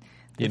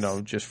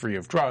 just free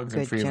of drugs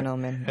and free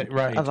gentleman of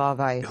right, of all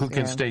vice, who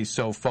can stay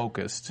so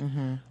focused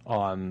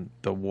on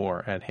the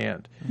war at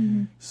hand.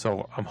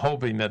 So I'm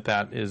hoping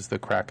that is the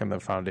crack in the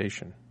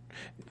foundation.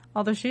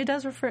 Although she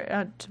does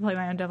refer, to play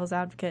my own devil's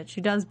advocate, she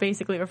does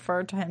basically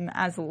refer to him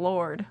as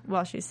Lord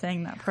while she's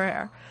saying that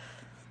prayer.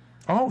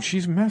 Oh,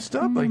 she's messed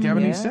up, like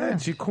Ebony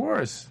said. Of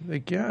course,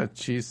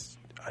 she's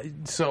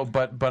so.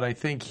 But I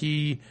think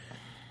he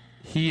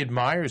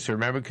admires her.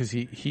 Remember, because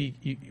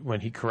he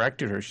when he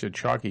corrected her, she said,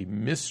 "Chalky,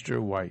 Mr.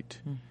 White."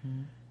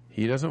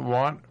 He doesn't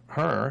want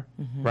her,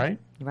 right?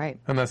 Right.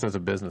 Unless that's a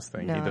business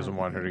thing. No. He doesn't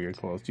want her to get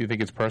close. Do you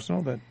think it's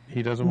personal that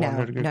he doesn't want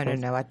her to get close?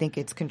 No. I think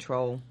it's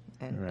control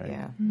and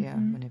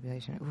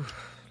manipulation. Oof,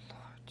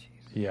 Lord,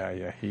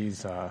 Jesus.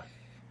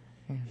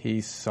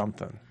 He's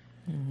something.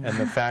 And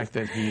the fact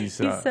that he's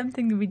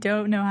something that we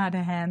don't know how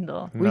to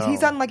handle. No.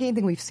 He's unlike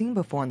anything we've seen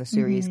before in the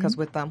series. Because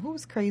with who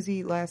was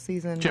crazy last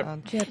season?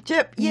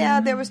 Chip. Yeah,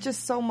 there was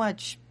just so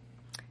much.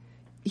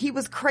 He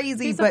was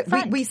crazy, He's but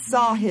upfront. we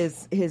saw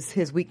his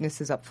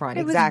weaknesses up front.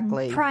 It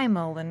Exactly. was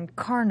primal and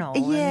carnal.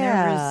 Yeah. And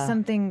there was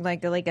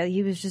something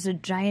he was just a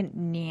giant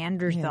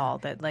Neanderthal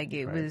that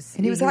it was.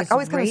 And he was always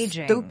kind of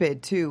raging.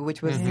 stupid too,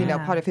 which was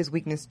part of his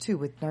weakness too.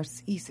 With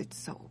Narcisse, it's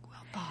so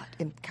well thought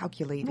and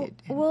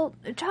calculated. Well,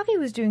 Chalky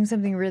was doing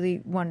something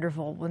really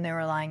wonderful when they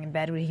were lying in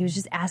bed. He was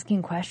just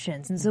asking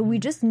questions, and so we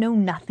just know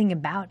nothing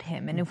about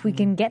him. And if we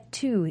can get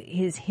to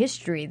his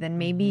history, then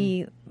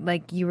maybe,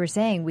 like you were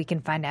saying, we can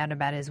find out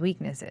about his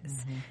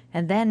weaknesses,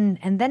 and then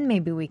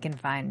maybe we can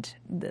find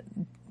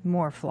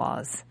more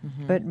flaws.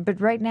 But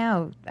right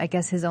now, I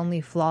guess his only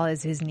flaw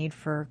is his need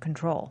for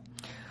control.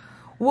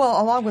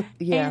 Well, along with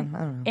I And, don't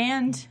know.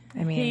 and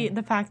I mean-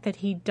 the fact that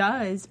he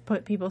does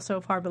put people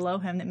so far below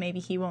him that maybe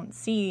he won't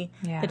see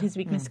that his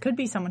weakness could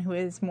be someone who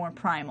is more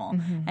primal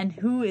and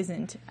who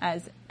isn't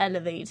as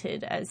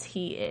elevated as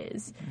he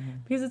is.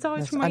 Because it's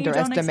always That's from what you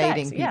don't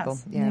underestimating expect. people.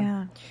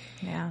 Yes.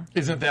 Yeah.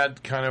 Isn't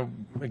that kind of,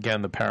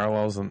 again, the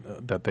parallels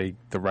that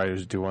the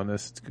writers do on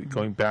this?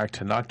 Going back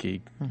to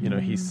Nucky,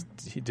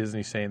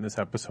 Disney saying in this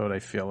episode, I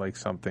feel like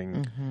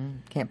something...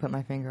 Can't put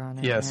my finger on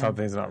it. Yeah,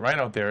 something's not right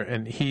out there.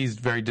 And he's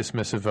very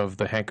dismissive of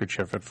the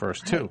handkerchief at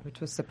first, too.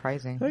 Which was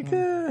surprising. Like,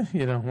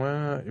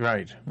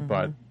 right.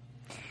 But...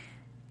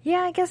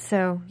 Yeah, I guess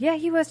so. Yeah,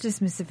 he was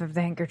dismissive of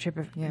the handkerchief.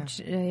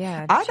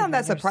 I found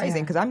that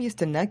surprising because I'm used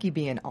to Nucky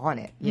being on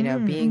it,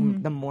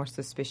 being the more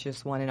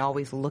suspicious one and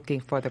always looking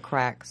for the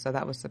cracks. So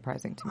that was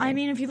surprising to me. I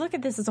mean, if you look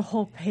at this as a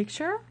whole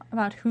picture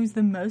about who's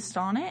the most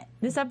on it,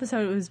 this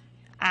episode was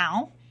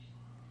Al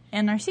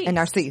and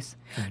Narcisse.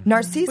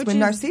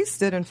 Narcisse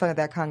stood in front of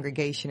that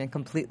congregation and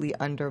completely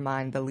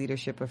undermined the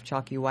leadership of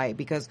Chalky White,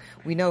 because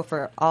we know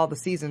for all the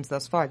seasons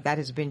thus far that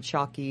has been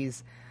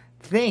Chalky's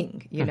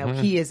thing.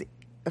 He is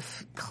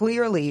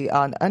clearly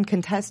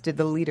uncontested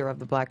the leader of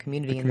the black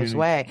community in this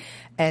way,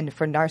 and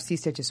for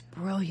Narcisse to just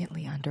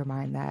brilliantly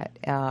undermine that,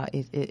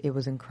 it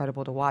was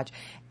incredible to watch.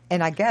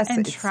 And I guess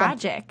and it's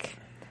tragic.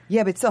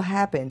 Yeah, but it still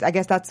happens. I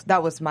guess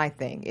that was my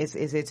thing. Is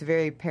it's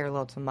very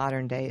parallel to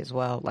modern day as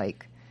well.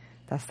 Like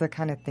that's the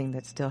kind of thing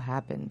that still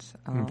happens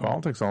in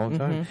politics all the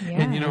time.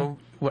 Yeah. And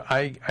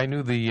I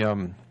knew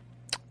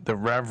the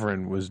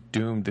Reverend was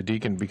doomed, the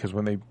deacon, because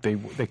when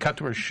they cut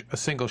to a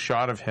single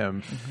shot of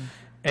him,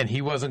 and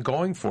he wasn't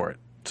going for it.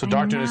 So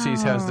Dr.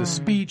 Narcisse has this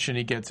speech, and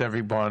he gets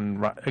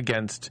everyone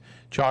against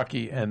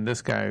Chalky, and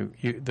this guy,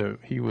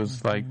 he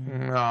was like,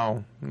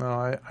 no,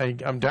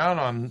 I'm down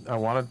on, I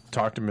want to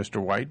talk to Mr.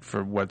 White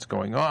for what's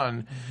going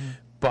on,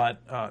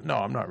 but no,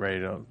 I'm not ready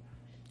to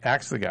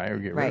axe the guy or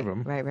get rid of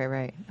him.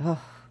 Right.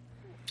 Oh.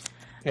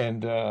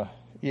 And,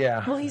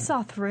 Well, he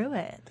saw through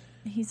it.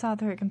 He saw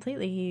through it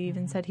completely. He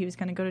even said he was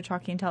going to go to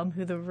Chalky and tell him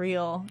who the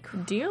real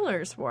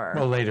dealers were.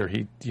 Well, later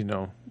he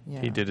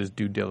did his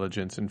due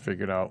diligence and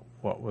figured out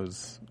what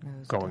was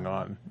going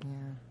on.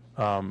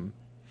 Yeah.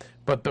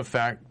 But the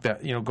fact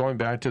that, going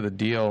back to the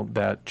deal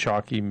that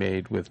Chalky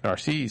made with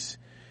Narcisse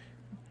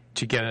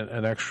to get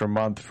an extra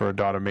month for a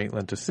daughter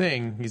Maitland to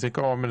sing, he's like,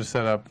 I'm going to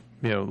set up,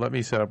 let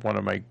me set up one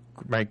of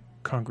my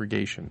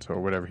congregations or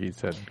whatever he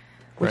said.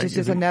 Which is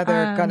just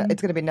another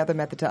it's going to be another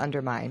method to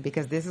undermine,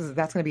 because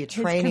that's going to be a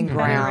training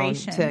ground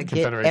to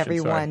get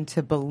everyone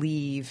to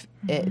believe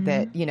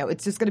that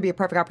it's just going to be a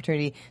perfect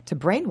opportunity to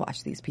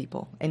brainwash these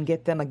people and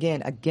get them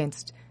again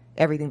against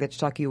everything that's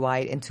Chalky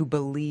White and to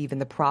believe in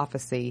the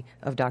prophecy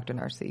of Dr.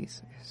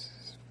 Narcisse.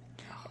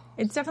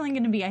 It's definitely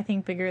going to be, I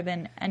think, bigger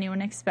than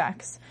anyone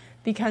expects,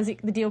 because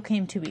the deal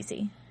came too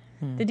easy.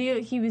 The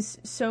deal, he was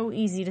so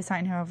easy to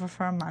sign her over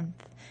for a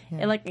month.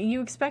 Like,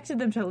 you expected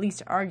them to at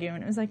least argue,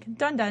 and it was like,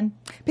 done.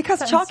 Because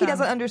Set in Chalky stone.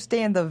 doesn't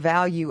understand the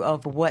value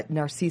of what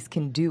Narcisse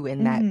can do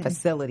in that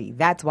facility.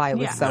 That's why it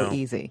was so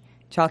easy.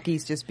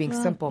 Chalky's just being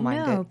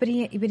simple-minded. No, but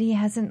he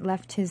hasn't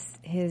left his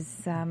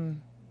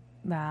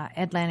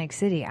Atlantic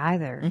City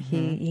either.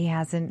 He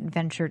hasn't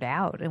ventured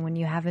out, and when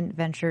you haven't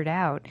ventured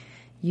out,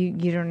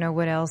 you don't know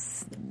what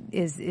else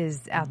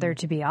is out there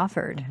to be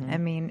offered. I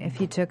mean, if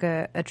he took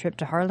a trip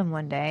to Harlem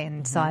one day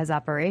and saw his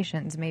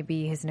operations,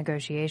 maybe his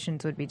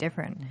negotiations would be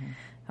different.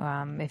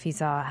 If he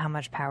saw how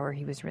much power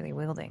he was really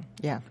wielding.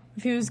 Yeah.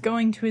 If he was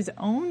going to his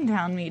own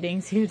town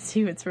meetings, he would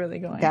see what's really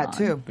going on. That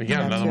too. Again,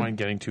 That another too. one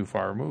getting too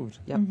far removed.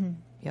 Yep.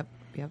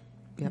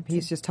 Yep.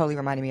 He's just totally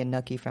reminding me of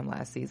Nucky from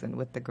last season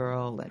with the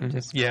girl and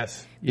just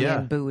Yes. being Yeah.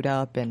 booed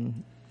up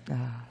and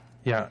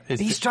Yeah.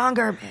 It's be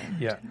stronger.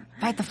 Yeah.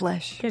 Fight the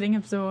flesh. Getting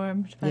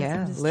absorbed by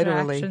Yeah, some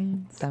literally.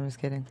 distractions. I'm just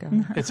kidding. Go.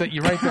 It's like,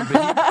 you're right,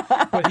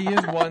 though, but he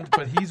is one.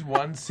 But he's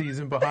one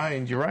season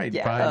behind. You're right,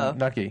 Yeah. behind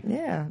Nucky.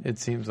 Yeah. It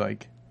seems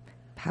like.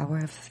 Power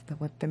of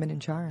the feminine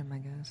charm, I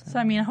guess. So,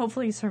 I mean,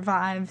 hopefully he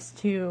survives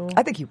to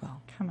I think he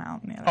will. come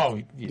out. On the other Oh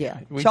side. Yeah.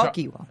 We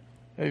Chalky will.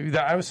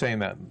 I was saying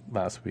that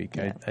last week.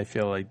 Yeah. I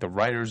feel like the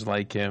writers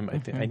like him.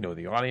 I know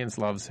the audience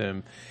loves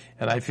him,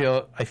 and I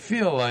feel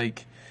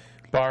like,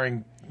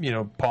 barring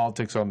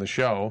politics on the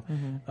show,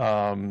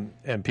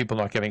 and people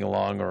not getting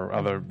along or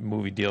other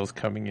movie deals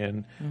coming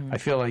in, I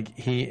feel like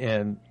he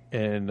and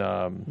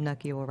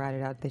Nucky will ride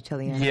it out the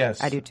Chilean.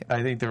 yes, I do too.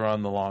 I think they're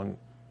on the long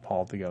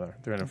haul together.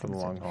 They're in it for the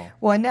long haul.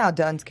 Well, and now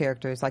Dunn's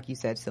character is, like you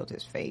said, sealed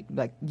his fate.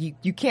 Like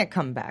you can't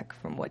come back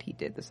from what he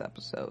did this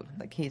episode.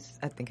 Like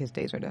I think his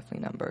days are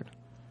definitely numbered.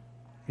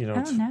 I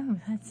don't know.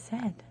 That's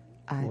sad.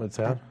 What's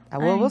that?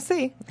 We'll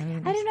see. I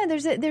mean, I don't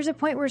know. There's a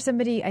point where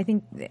somebody, I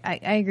think, I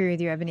agree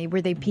with you, Ebony,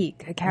 where they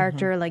peak. A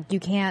character, like, you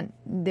can't,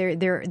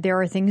 there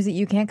are things that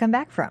you can't come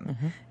back from.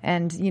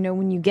 And,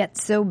 when you get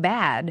so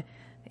bad,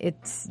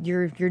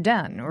 you're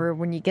done. Or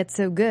when you get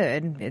so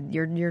good,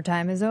 your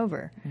time is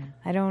over.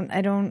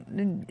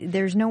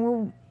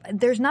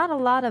 There's not a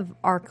lot of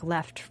arc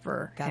left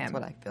for him. That's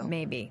what I feel.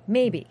 Maybe.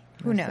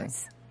 Who We'll knows?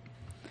 see.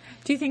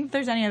 Do you think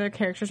there's any other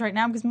characters right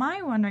now? Because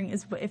my wondering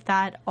is if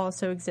that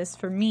also exists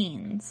for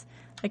Means.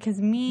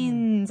 Because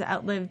Means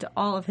outlived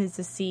all of his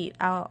deceit,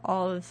 all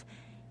of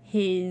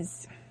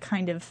his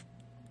kind of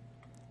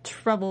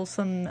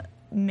troublesome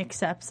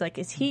mix-ups. Like,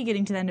 is he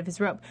getting to the end of his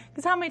rope?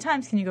 Because how many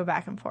times can you go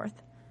back and forth?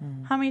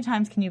 How many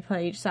times can you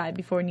play each side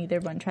before neither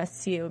one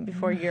trusts you and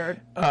before you're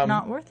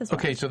not worth as much?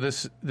 Okay, so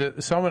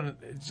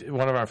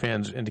one of our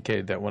fans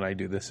indicated that when I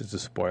do this, it's a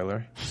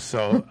spoiler.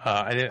 So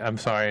I'm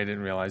sorry, I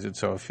didn't realize it.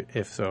 So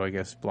if so, I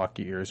guess block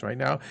your ears right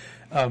now.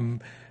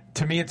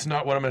 To me, it's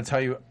not what I'm going to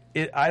tell you.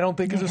 I don't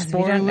think it's a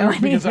spoiler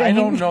because I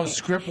don't know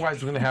script-wise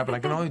what's going to happen. I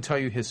can only tell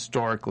you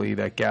historically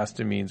that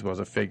Gaston Means was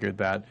a figure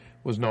that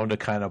was known to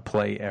kind of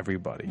play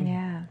everybody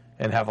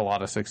and have a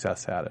lot of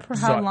success at it. For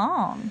how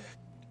long?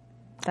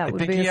 That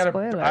would be a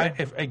spoiler. I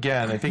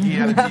think he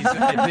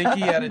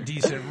had a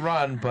decent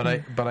run, but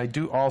I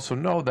do also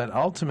know that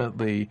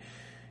ultimately,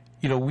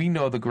 we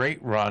know the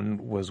great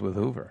run was with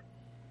Hoover.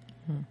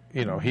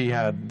 He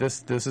had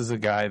this is a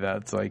guy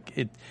that's like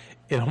it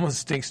almost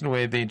stinks in the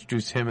way they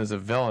introduced him as a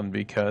villain,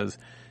 because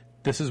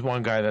this is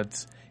one guy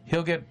that's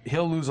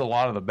he'll lose a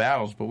lot of the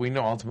battles, but we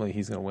know ultimately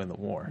he's going to win the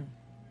war.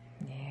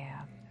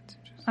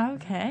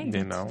 Okay,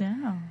 good to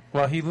know.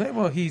 Well,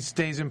 he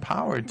stays in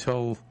power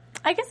until.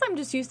 I guess I'm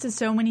just used to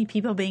so many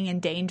people being in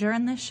danger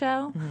in this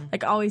show,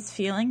 like always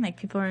feeling like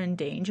people are in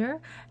danger,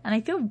 and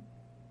I feel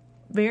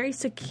very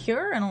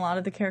secure in a lot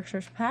of the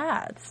characters'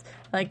 paths.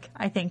 Like,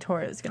 I think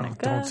Tora is going to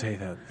go. Don't say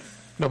that.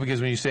 No, because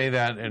when you say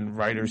that and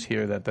writers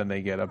hear that, then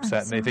they get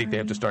upset and they think they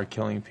have to start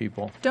killing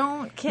people.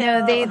 Don't kill.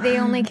 No, they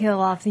only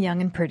kill off the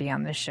young and pretty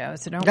on this show,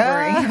 so don't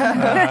worry.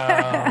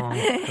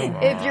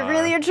 If you're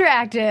really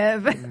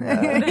attractive,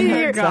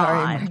 you're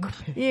gone.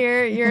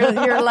 your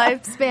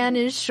lifespan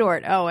is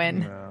short,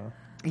 Owen.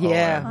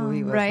 Yeah,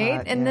 he was Right?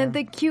 hot, And yeah. then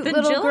the cute The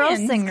little girl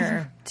Jillians.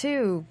 singer,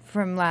 too,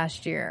 from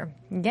last year.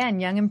 Again,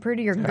 young and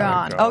pretty are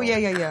gone. go. Oh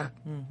yeah.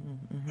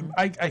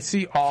 I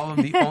see all of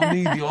the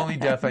only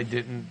death I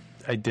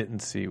didn't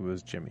see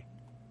was Jimmy.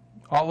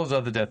 All those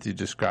other deaths you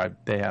described,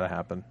 they had to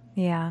happen.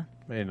 Yeah.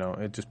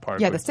 It just part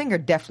Yeah, of the it. singer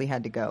definitely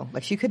had to go.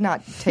 Like, she could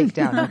not take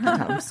down Nikki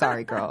Tom.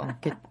 Sorry, girl.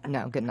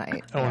 Good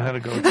night. Owen had to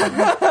go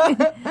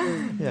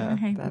too. Yeah,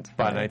 Okay. that's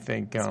But fine. I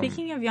think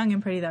Speaking of young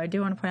and pretty, though, I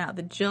do want to point out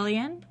that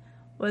Jillian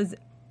was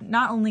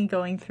not only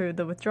going through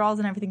the withdrawals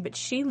and everything, but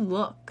she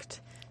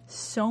looked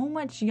so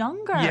much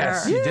younger.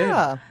 yes, you did.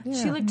 Yeah.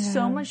 She looked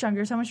so much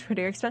younger, so much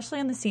prettier, especially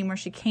on the scene where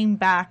she came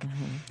back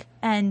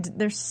and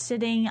they're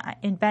sitting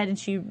in bed and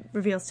she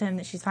reveals to him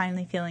that she's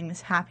finally feeling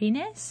this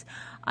happiness.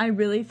 I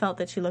really felt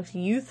that she looked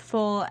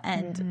youthful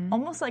and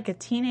almost like a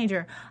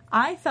teenager.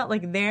 I felt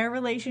like their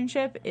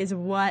relationship is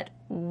what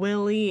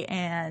Willie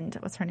and,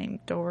 what's her name,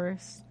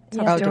 Doris?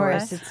 Yeah, Doris.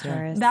 Doris. It's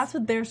Doris. That's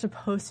what they're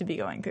supposed to be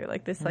going through,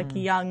 like this like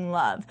young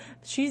love.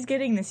 She's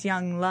getting this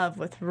young love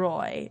with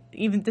Roy,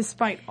 even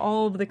despite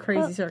all of the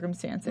crazy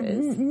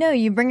circumstances. No,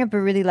 you bring up a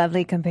really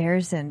lovely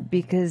comparison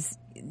because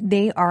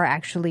they are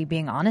actually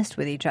being honest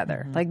with each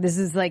other. Like, this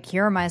is like,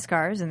 here are my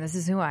scars and this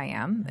is who I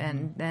am.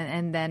 And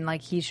then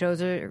like he shows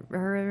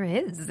her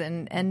his.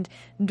 And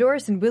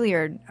Doris and Willie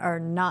are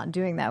not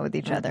doing that with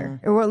each other.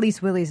 Or at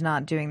least Willie's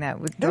not doing that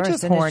with They're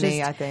Doris. just And it's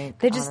horny, I think,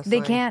 They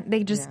honestly.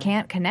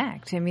 can't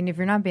connect. I mean, if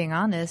you're not being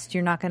honest,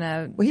 you're not going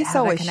to Well, he's have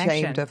so that ashamed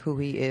connection. of who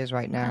he is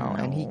right now,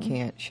 and he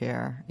can't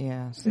share.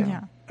 Yeah. So.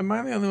 Yeah. Am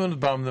I the only one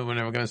bummed that we're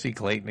never going to see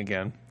Clayton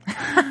again?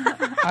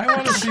 I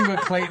want to see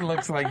what Clayton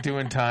looks like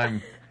doing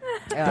time.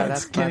 Yeah,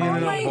 That's funny.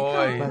 getting little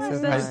boy. Bless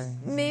his heart.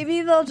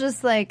 Maybe they'll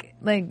just like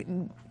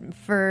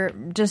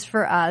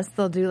for us,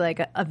 they'll do like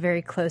a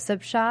very close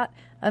up shot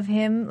of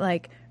him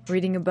like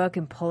reading a book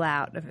and pull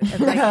out of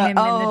like him in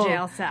the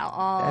jail cell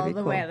all That'd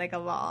the be way, cool. like a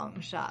long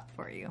shot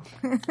for you.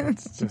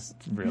 It's just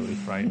really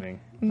frightening.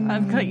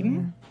 Of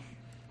Clayton.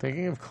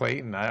 Thinking of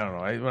Clayton, I don't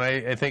know. When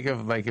I think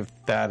of like if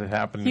that had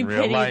happened You in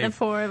real pity life, the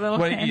poor little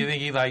what kid. you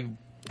think he like?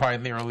 Probably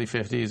in the early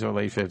 50s or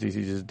late 50s,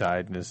 he just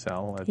died in his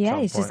cell. At Yeah, some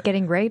he's point. just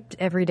getting raped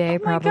every day,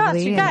 Oh my probably. gosh,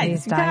 you and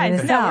he's guys, dying in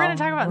his no, cell. we're going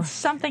to talk about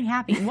something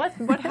happy.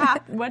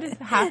 What is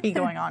happy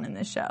going on in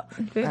this show?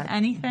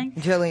 Anything?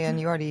 Jillian,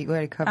 you already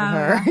covered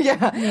her.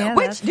 Yeah. Yeah,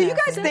 Which that's do you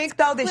guys happy. think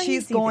though that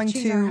she's Crazy going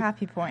she's our to?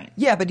 happy point.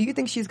 Yeah, but do you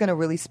think she's going to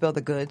really spill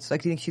the goods?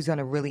 Like, do you think she's going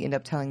to really end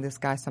up telling this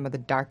guy some of the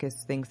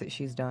darkest things that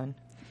she's done?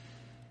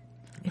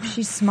 If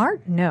she's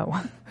smart, no.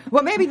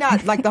 Well, maybe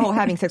not like the whole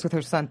having sex with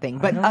her son thing,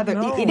 but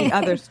know. any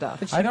other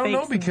stuff. I don't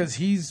know fakes because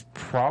he's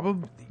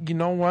probably. You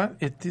know what?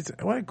 It's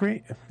what a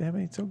great. I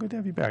mean, it's so good to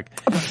have you back.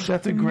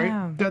 That's a great.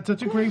 Yeah. That's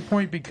such a great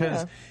point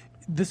because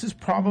this is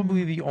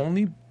probably the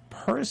only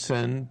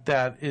person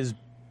that is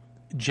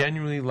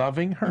genuinely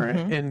loving her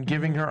and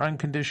giving her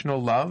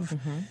unconditional love.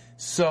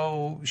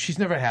 So she's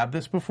never had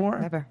this before.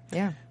 Never.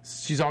 Yeah.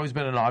 She's always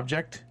been an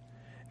object,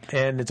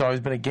 and it's always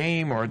been a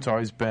game, or it's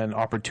always been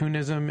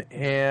opportunism,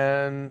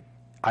 and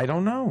I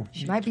don't know.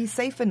 She might be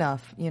safe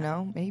enough,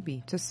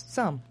 maybe. Just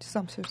some.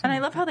 And I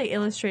love how they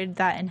illustrated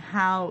that and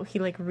how he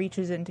like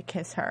reaches in to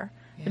kiss her.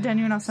 But did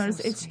anyone else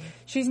notice?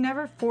 She's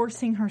never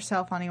forcing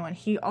herself on anyone.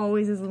 He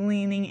always is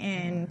leaning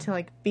in to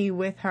like be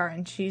with her,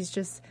 and she's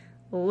just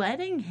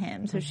letting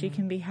him so she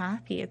can be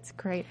happy. It's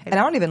great. And I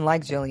don't even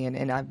like Jillian,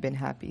 and I've been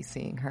happy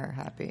seeing her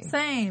happy.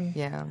 Same.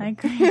 Yeah. I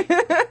agree.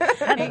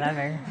 I love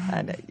her.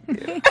 I know you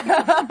do.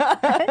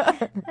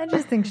 I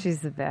just think she's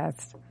the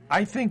best.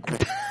 I think,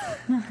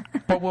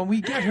 but when we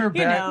get her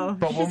back, know,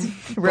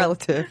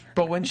 Relative.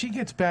 but when she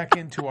gets back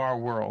into our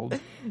world,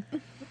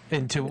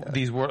 into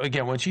these world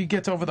again, when she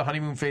gets over the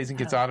honeymoon phase and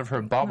gets out of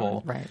her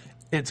bubble, Right.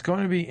 it's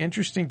going to be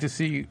interesting to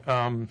see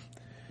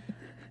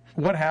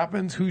what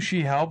happens, who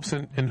she helps,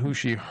 and who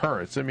she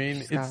hurts. I mean,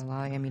 She's got a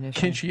lot of ammunition.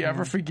 can she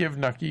ever forgive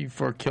Nucky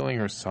for killing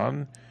her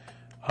son?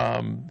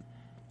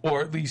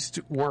 Or at least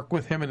work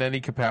with him in any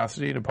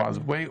capacity in a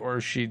positive way? Or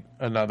is she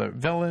another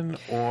villain?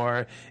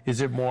 Or is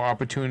there more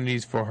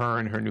opportunities for her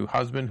and her new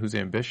husband, who's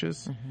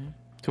ambitious,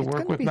 to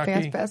work with It's going to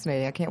Nucky? be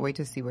fascinating. I can't wait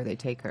to see where they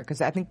take her because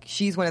I think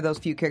she's one of those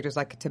few characters.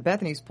 Like to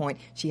Bethany's point,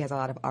 she has a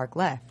lot of arc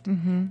left,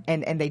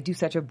 and they do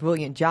such a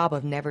brilliant job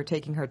of never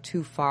taking her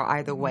too far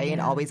either way, and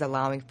always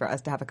allowing for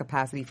us to have a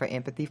capacity for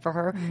empathy for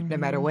her, no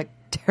matter what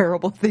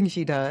terrible thing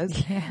she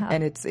does. Yeah.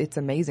 And it's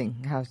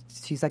amazing how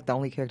she's like the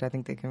only character I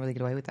think that can really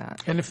get away with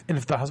that. And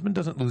if the husband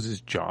doesn't lose his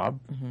job,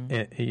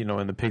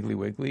 in the Piggly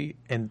Wiggly,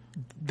 and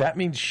that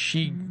means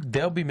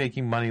they'll be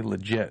making money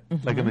legit,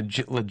 like in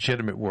the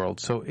legitimate world.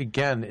 So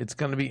again, it's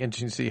going to be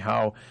interesting to see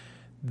how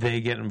they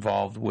get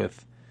involved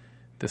with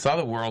this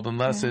other world,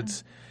 unless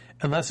it's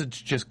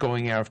just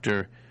going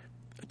after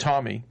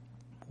Tommy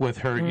with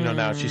her.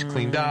 Now she's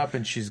cleaned up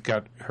and she's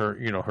got her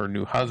her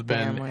new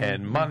husband Family.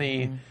 and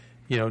money.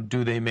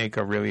 Do they make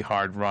a really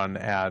hard run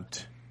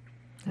at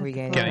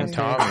Regaining getting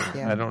custody. Tommy?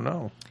 Yeah, I don't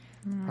know.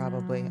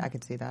 probably. I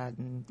could see that,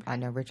 and I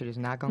know Richard is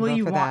not going Will to go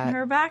you for want that.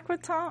 her back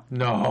with Tom?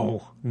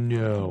 No.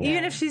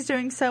 Even if she's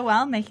doing so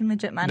well, making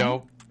legit money?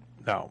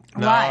 No,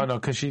 Why?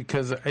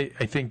 because I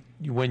think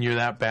when you're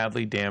that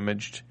badly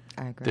damaged,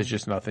 I agree. there's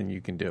just nothing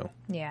you can do.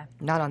 Yeah.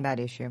 Not on that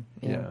issue.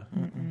 Yeah,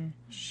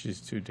 she's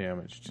too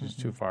damaged. She's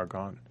too far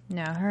gone.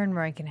 No, her and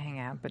Roy can hang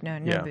out, but no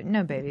Yeah.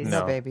 babies.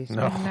 No. No babies.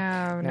 No.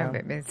 No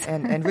babies.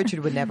 And Richard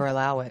would never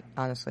allow it,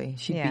 honestly.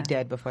 She'd Yeah. be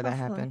dead before that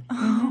happened.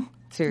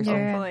 Seriously.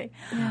 Yeah.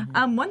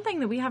 Hopefully. One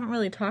thing that we haven't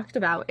really talked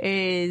about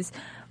is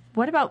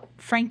what about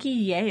Frankie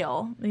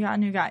Yale? We got a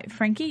new guy.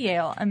 Frankie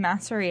Yale and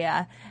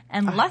Masseria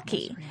and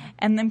Lucky.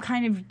 And them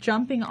kind of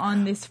jumping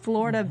on this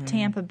Florida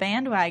Tampa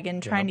bandwagon,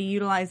 trying to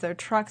utilize their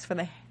trucks for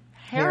the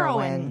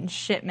heroin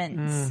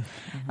shipments.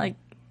 Like,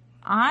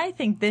 I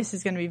think this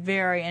is going to be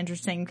very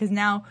interesting because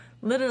now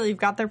literally you've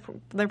got their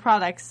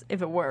products,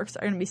 if it works,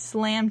 are going to be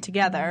slammed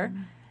together.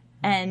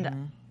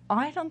 And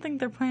I don't think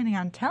they're planning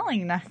on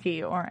telling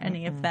Nucky or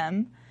any of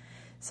them.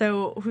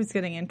 So who's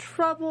getting in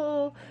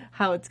trouble,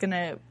 how it's going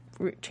to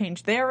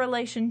change their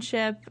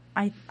relationship.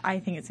 I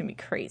think it's going to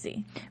be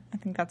crazy. I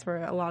think that's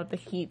where a lot of the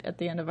heat at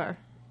the end of our...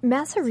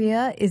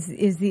 Masseria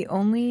is the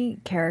only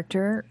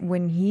character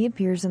when he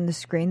appears on the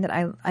screen that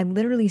I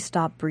literally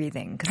stop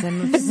breathing because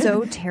I'm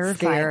so terrified.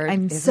 Scared,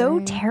 I'm isn't so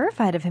he?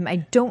 terrified of him. I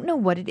don't know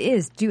what it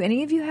is. Do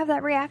any of you have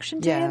that reaction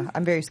to him?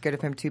 I'm very scared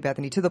of him too,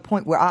 Bethany, to the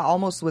point where I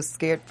almost was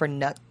scared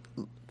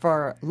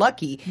for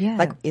Lucky. Yeah.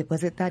 Like,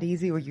 was it that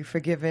easy? Were you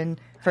forgiven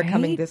for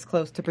coming Right? this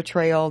close to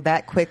portrayal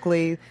that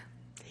quickly?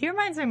 He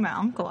reminds me of my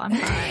uncle. I'm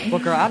fine. Well,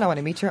 girl, I don't want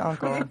to meet your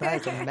uncle.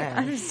 That is a man.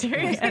 I'm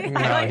serious.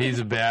 No, he's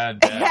a bad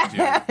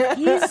dude.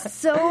 He's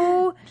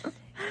so.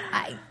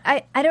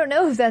 I don't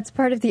know if that's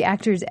part of the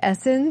actor's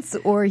essence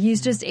or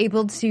he's just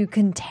able to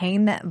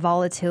contain that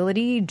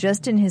volatility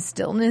just in his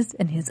stillness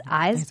and his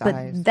eyes.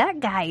 That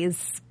guy is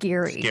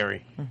scary.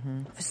 Scary.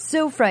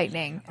 So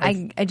frightening.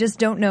 I just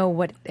don't know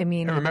what I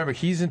mean. And remember,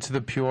 he's into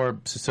the pure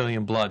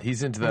Sicilian blood.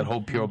 He's into that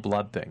whole pure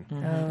blood thing.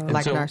 And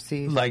Like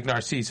Narcisse. Like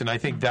Narcisse. And I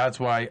think that's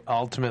why,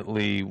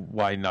 ultimately,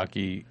 why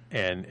Nucky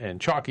and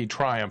Chalky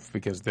triumph,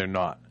 because they're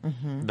not.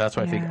 That's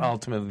why I think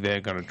ultimately they're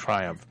going to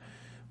triumph.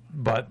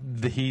 But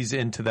he's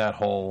into that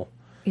whole,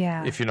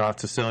 if you're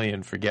not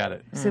Sicilian, forget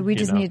it. So we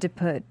just need to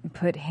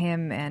put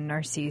him and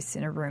Narcisse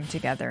in a room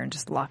together and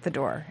just lock the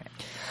door.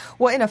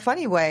 Well, in a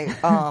funny way,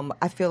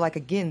 I feel like,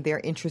 again, their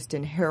interest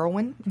in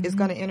heroin is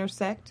going to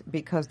intersect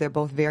because they're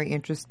both very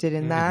interested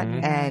in that.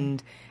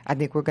 And I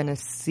think we're going to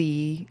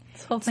see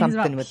This whole thing's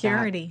something about with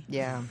purity. that.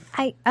 Yeah.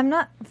 I'm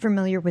not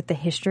familiar with the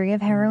history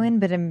of heroin,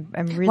 but I'm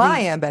really... Well, I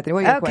am, Bethany.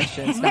 What are your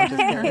questions? No, I'm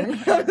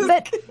just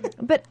kidding.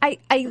 but I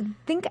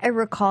think I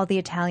recall the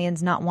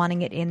Italians not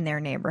wanting it in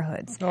their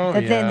neighborhoods. Oh,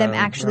 Them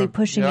actually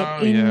pushing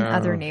it in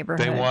other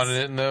neighborhoods. They wanted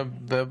it in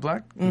the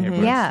black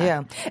neighborhoods.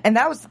 Yeah. And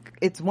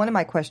it's one of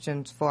my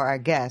questions for our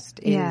guest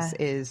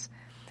is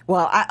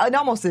well, it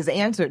almost is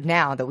answered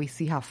now that we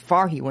see how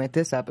far he went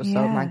this episode.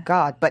 Yeah. My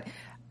God. But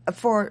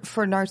for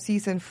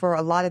Narcisse and for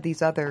a lot of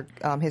these other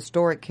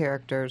historic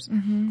characters,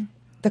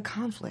 the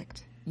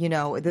conflict,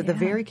 the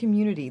very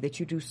community that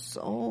you do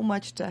so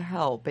much to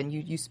help and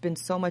you spend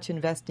so much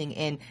investing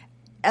in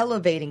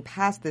elevating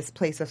past this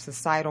place of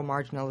societal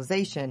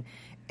marginalization,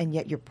 and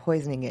yet you're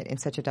poisoning it in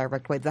such a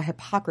direct way. The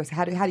hypocrisy,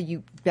 how do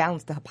you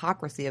balance the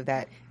hypocrisy of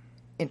that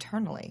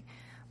internally?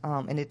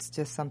 And it's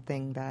just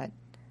something that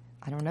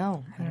I don't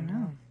know.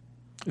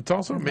 It's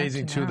also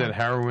amazing, too, that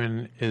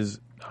heroin is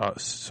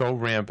so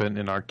rampant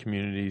in our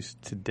communities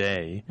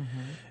today.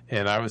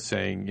 And I was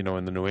saying,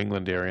 in the New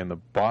England area and the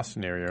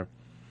Boston area,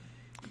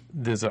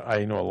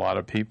 I know a lot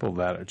of people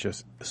that are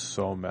just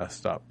so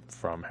messed up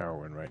from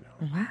heroin right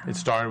now. Wow. It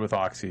started with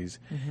oxys,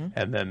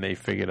 and then they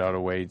figured out a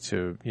way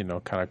to,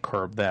 kind of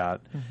curb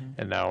that.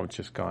 And now it's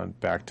just gone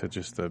back to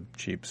just the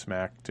cheap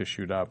smack to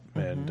shoot up.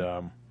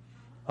 And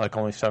like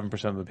only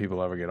 7% of the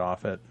people ever get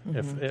off it,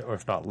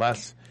 if not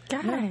less.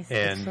 Guys.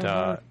 And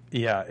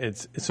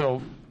it's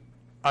so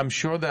I'm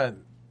sure that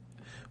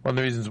one of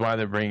the reasons why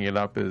they're bringing it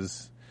up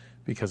is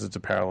because it's a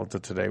parallel to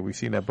today. We've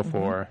seen that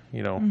before.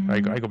 I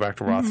go back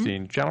to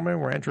Rothstein. Gentlemen,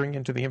 we're entering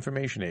into the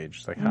information age.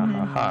 It's like, ha,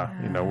 ha,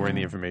 ha. We're in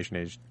the information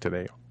age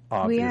today,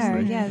 obviously. We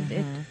are, yeah.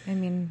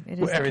 It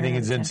is. Everything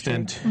is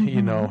instant,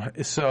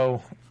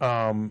 So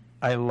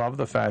I love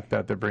the fact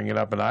that they're bringing it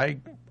up. And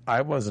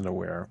I wasn't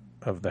aware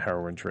of the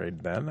heroin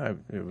trade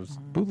then. It was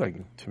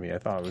bootlegging to me. I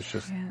thought it was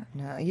just...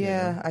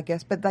 I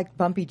guess. But like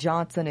Bumpy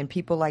Johnson and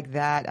people like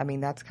that, I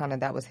mean,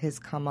 that was his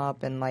come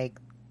up, and like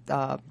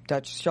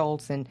Dutch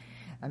Schultz, and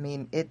I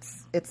mean, it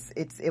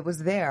was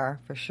there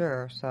for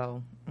sure.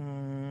 So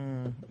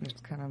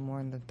it's kind of more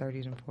in the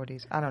 30s and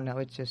 40s. I don't know.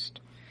 It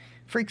just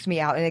freaks me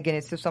out. And again,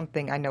 it's just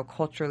something I know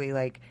culturally.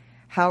 Like,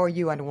 how are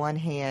you on one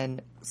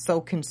hand so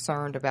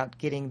concerned about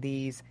getting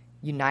these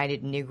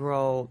United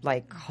Negro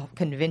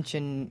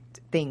convention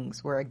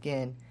things where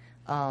again,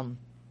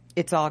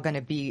 it's all going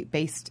to be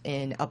based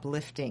in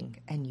uplifting,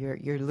 and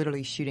you're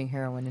literally shooting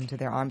heroin into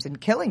their arms and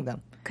killing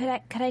them. Could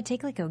I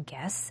take a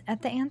guess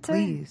at the answer?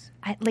 Please.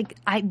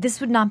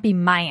 This would not be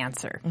my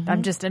answer.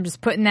 I'm just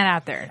putting that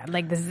out there.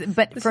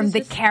 From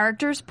the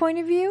character's point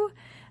of view,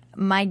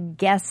 my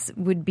guess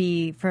would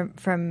be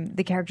from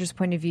the character's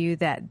point of view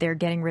that they're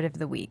getting rid of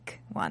the weak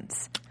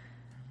ones.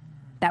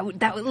 That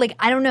would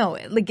I don't know.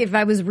 Like if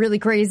I was really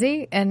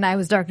crazy and I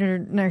was Dr.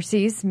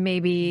 Narcisse,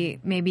 maybe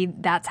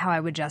that's how I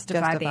would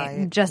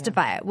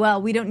justify it.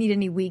 Well, we don't need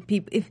any weak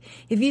people.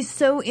 If he's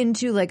so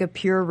into like a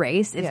pure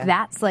race, if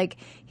that's like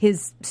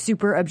his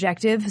super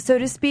objective, so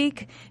to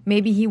speak,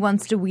 maybe he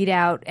wants to weed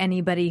out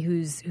anybody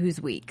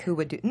who's weak. Who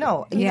would do?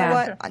 No, you know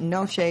what?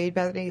 No shade,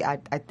 Bethany. I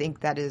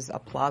think that is a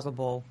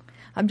plausible.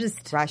 I'm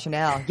just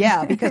rationale.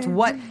 Yeah, because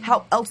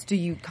how else do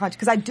you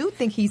because I do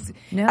think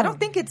I don't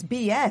think it's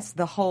BS,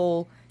 the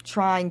whole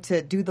trying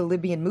to do the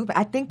Libyan movement.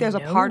 I think there's a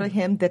part of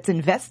him that's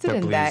invested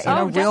in that in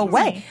a real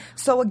way.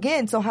 So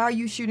again, how are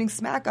you shooting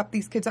smack up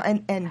these kids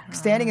and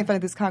standing in front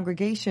of this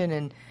congregation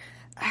and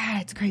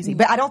It's crazy.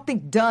 But I don't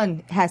think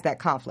Dunn has that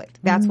conflict.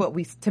 That's what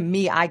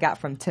I got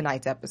from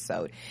tonight's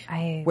episode.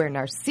 Where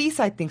Narcisse,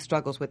 I think,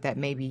 struggles with that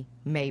maybe.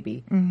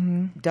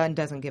 Dunn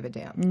doesn't give a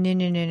damn.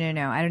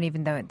 No. I don't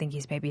even think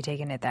he's maybe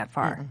taken it that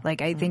far.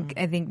 Like, I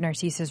think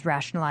Narcisse has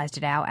rationalized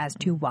it out as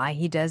to why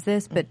he does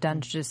this, but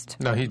Dunn's just...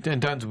 No,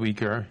 Dunn's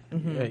weaker.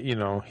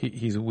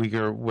 He's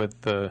weaker with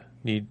the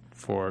need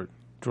for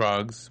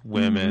drugs,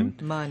 women,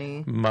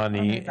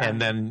 money,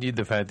 and then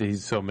the fact that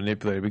he's so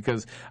manipulated.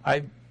 Because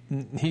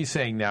he's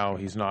saying now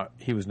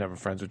he was never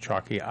friends with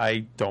Chalky. I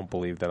don't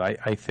believe that.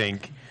 I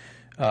think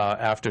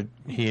after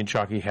he and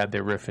Chalky had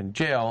their riff in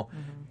jail,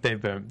 they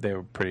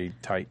were pretty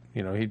tight.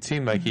 It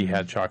seemed like he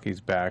had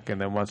Chalky's back, and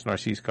then once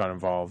Narcisse got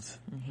involved,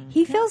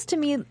 he feels to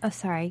me. Oh,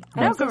 sorry.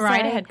 No, go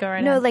right ahead.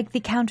 No, like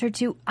the counter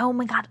to. Oh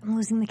my God, I'm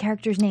losing the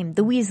character's name.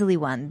 The Weasley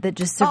one that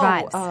just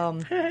survives.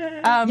 Mickey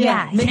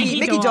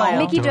Doyle.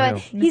 Mickey Doyle.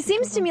 He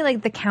seems to me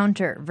like the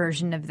counter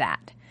version of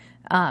that.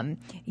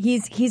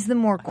 He's the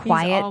more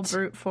quiet. He's all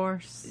brute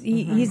force.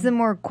 He's the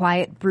more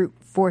quiet brute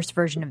force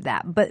version of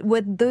that. But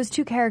what those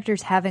two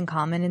characters have in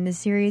common in this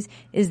series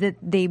is that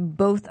they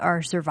both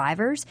are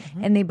survivors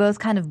and they both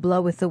kind of blow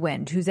with the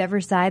wind.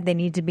 Whosever side they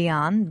need to be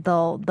on,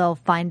 they'll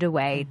find a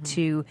way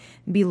to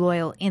be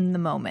loyal in the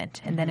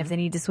moment. And then if they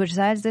need to switch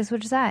sides, they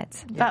switch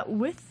sides. But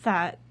with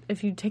that,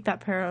 if you take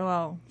that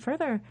parallel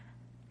further,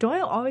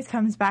 Doyle always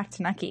comes back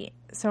to Nucky.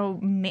 So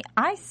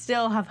I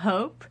still have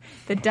hope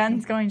that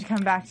Dunn's going to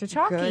come back to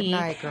Chalky Good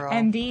night, girl.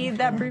 and be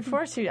that brute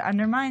force who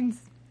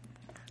undermines.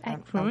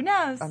 Who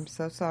knows? I'm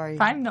so sorry.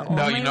 If I'm the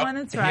only one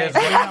that's right.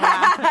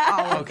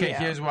 Okay,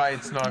 here's why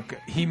it's not good.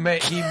 He may,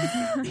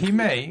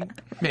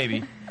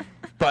 maybe,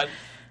 but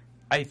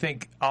I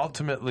think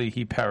ultimately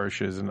he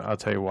perishes, and I'll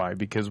tell you why.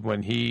 Because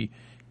when he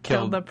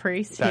killed the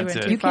priest, he went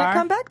too You far. can't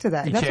come back to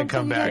that. You can't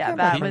come back.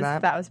 Yeah,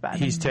 that was bad.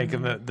 He's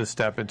taken the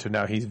step into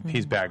now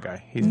he's bad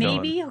guy. He's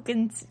Maybe villain.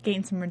 he'll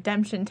gain some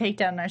redemption, take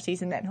down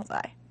Narcisse, and then he'll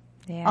die.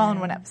 Yeah. All in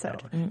one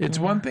episode. It's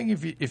one thing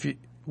if you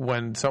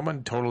when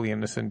someone totally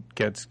innocent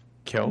gets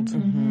killed.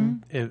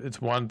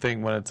 It's one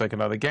thing when it's like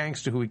another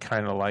gangster who we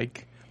kind of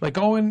like. Like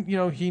Owen,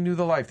 he knew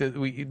the life that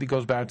it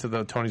goes back to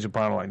the Tony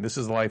Soprano line. This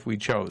is the life we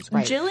chose.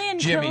 Right.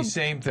 Jimmy,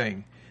 same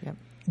thing. Yep.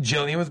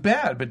 Jillian was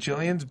bad, but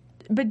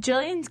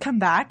Jillian's come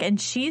back and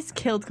she's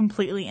killed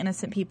completely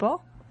innocent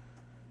people.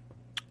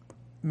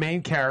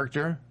 Main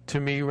character to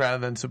me rather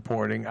than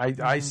supporting.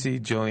 I see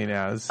Jillian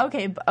as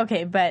okay,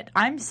 but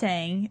I'm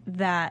saying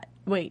that.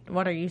 Wait,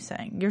 what are you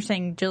saying? You're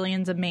saying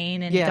Jillian's a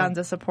main and Dunn's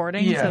a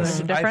supporting. Yes, so there's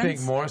a difference. I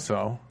think more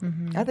so.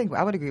 I think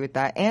I would agree with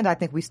that, and I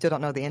think we still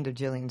don't know the end of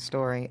Jillian's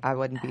story. I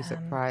wouldn't be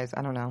surprised.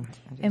 I don't know.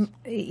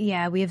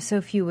 We have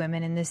so few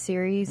women in this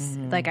series.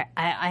 Like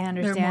I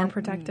understand they're more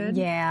protected.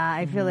 Yeah,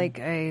 I feel like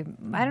I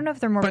don't know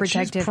if they're more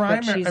protected,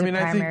 but she's a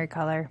primary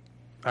color.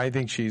 I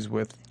think she's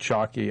with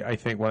Chalky. I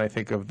think when I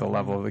think of the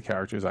level of the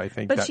characters, I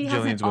think that she Jillian's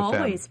hasn't with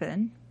them. always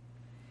been.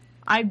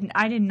 I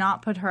did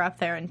not put her up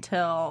there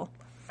until.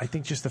 I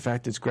think just the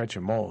fact it's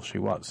Gretchen Mol, she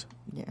was.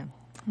 Yeah.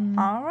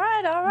 All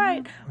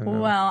right.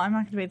 Well, I'm not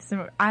going to debate this.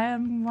 I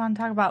want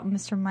to talk about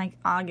Mr. Mike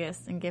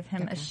August and give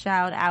him a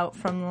shout out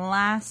from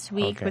last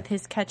week with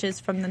his catches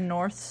from the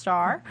North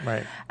Star.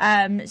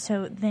 Right.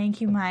 So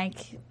thank you,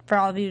 Mike. For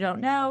all of you who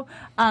don't know,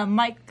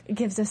 Mike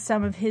gives us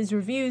some of his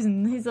reviews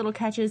and his little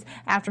catches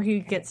after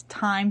he gets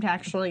time to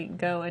actually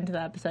go into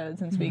the episode,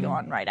 since we go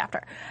on right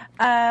after.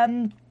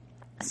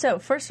 So,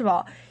 first of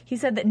all, he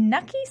said that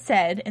Nucky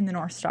said in the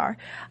North Star,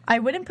 I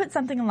wouldn't put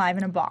something alive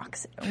in a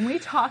box. And we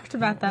talked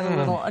about that a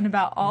little and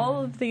about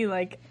all of the,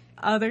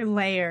 other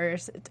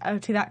layers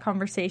to that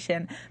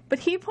conversation. But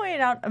he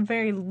pointed out a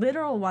very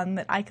literal one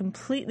that I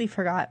completely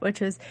forgot, which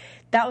was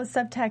that was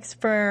subtext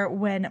for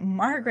when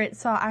Margaret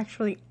saw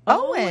actually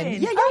Owen.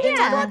 Yeah, y'all didn't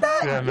talk about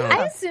that? Yeah, no.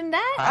 I assumed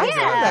that. I saw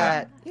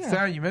that. Yeah.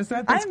 Sarah, you missed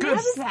that? That's good.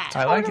 missed that.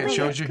 I like it.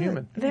 Shows you're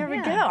human. There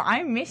we go.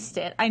 I missed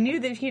it. I knew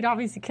that he'd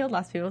obviously killed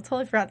lots of people.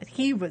 Totally forgot that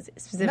he was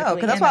specifically No,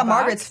 because that's why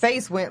Margaret's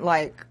face went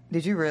like,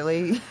 did you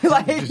really?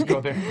 Just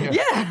go there.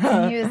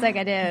 Yeah. He was like,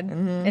 I did.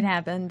 It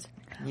happened.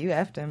 You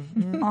effed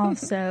him.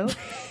 Also,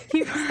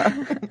 he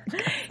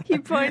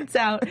points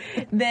out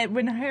that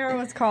when Harrow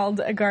was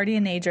called a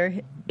guardian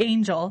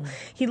angel,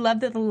 he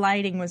loved that the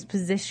lighting was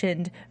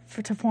positioned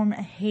to form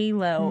a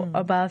halo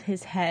above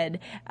his head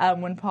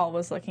when Paul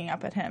was looking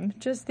up at him.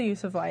 Just the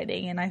use of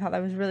lighting, and I thought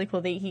that was really cool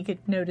that you can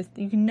notice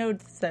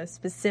the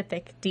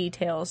specific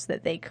details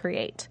that they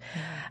create.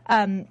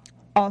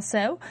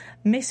 Also,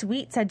 Miss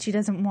Wheat said she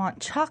doesn't want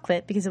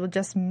chocolate because it will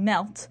just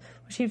melt,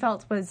 which she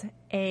felt was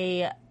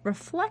a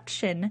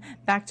reflection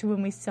back to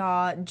when we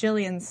saw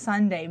Jillian's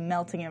sundae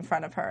melting in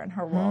front of her and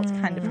her world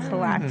kind of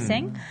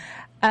collapsing.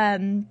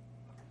 Finally,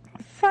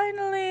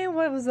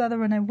 what was the other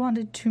one I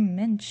wanted to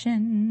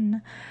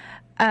mention?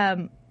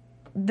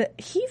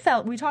 He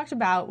felt, we talked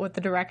about what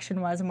the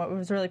direction was and what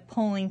was really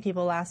pulling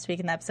people last week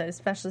in the episode,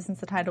 especially since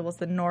the title was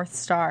the North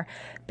Star.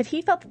 But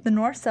he felt that the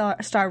North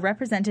Star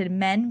represented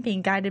men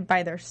being guided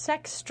by their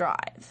sex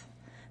drive.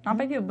 not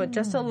by people, but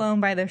just alone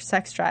by their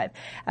sex drive.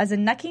 As a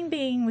nucking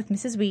being with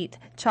Mrs. Wheat,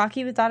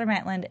 Chalky with Donna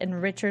Maitland,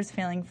 and Richard's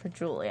feeling for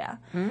Julia.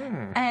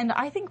 And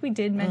I think we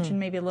did mention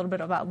maybe a little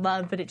bit about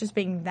love, but it just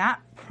being that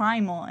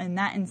primal and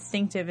that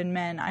instinctive in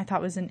men, I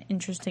thought was an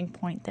interesting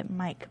point that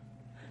Mike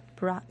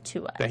brought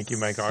to us. Thank you,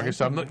 Mike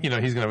August. He's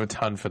going to have a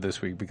ton for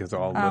this week because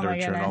of all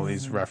literature and all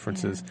these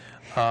references.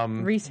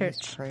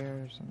 Research.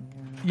 Prayers.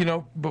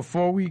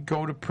 Before we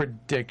go to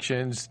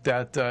predictions,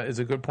 that is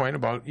a good point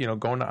about,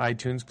 going to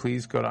iTunes.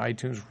 Please go to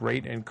iTunes,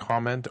 rate and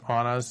comment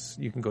on us.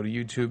 You can go to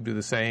YouTube, do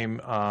the same.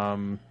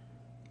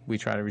 We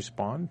try to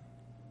respond,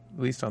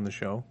 at least on the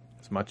show,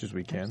 as much as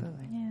we can.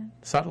 Absolutely. Yeah.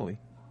 Subtly.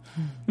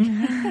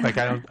 I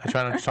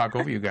try not to talk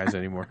over you guys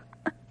anymore.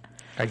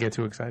 I get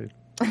too excited.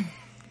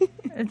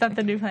 Is that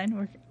the new plan?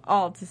 We're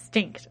all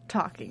distinct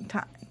talking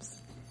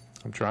times.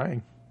 I'm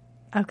trying.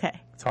 Okay.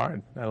 It's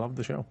hard. I love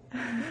the show.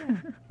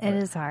 It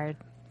is hard.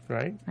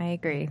 Right? I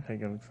agree. I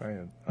get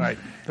excited. All right,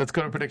 let's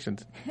go to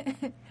predictions.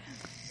 They're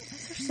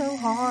so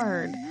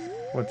hard.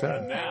 What's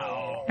that?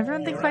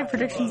 Everyone thinks my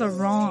predictions are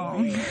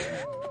wrong.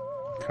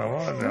 Come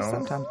on now.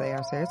 Sometimes they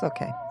are serious.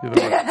 Okay. You're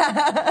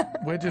the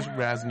We're just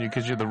razzing you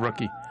because you're the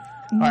rookie.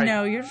 All right.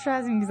 No, you're just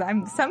razzing because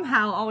I'm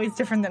somehow always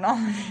different than all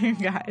of you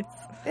guys.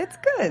 It's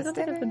good. I don't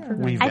think I've been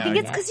We I think value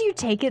it's because you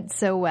take it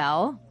so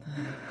well.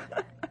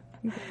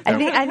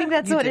 I think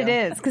that's what it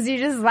is, because you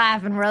just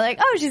laugh and we're like,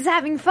 oh, she's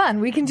having fun.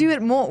 We can do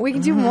it more. We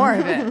can do more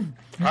of it.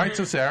 All right,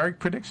 so Sarah,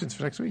 predictions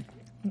for next week.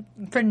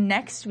 For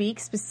next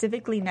week,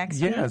 specifically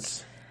next week?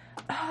 Yes.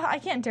 I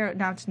can't dare it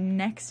now to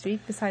next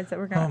week, besides that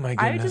we're going to... Oh, my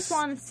I goodness. just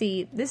want to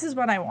see... This is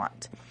what I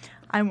want.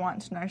 I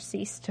want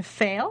Narcisse to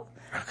fail.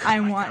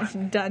 I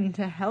want Dunn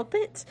to help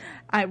it.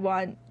 I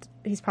want...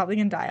 He's probably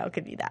going to die. I'll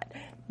give you that.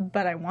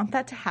 But I want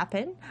that to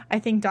happen. I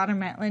think Donna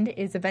Maitland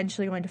is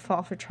eventually going to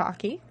fall for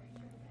Chalky.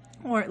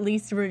 Or at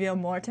least reveal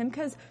more to him,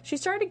 because she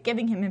started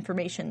giving him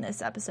information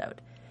this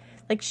episode.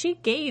 Like, she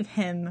gave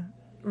him,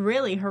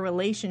 really, her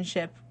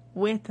relationship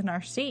with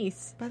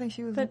Narcisse. I think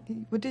she was...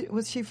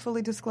 was she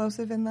fully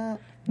disclosive in that?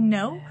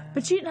 No,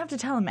 but she didn't have to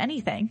tell him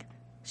anything.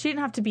 She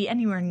didn't have to be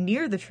anywhere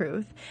near the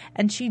truth.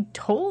 And she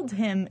told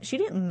him... She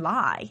didn't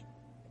lie.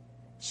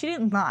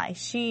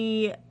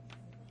 She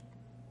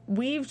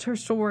weaved her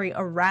story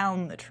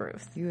around the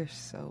truth. You are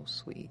so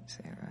sweet,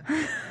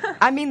 Sarah.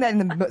 I mean that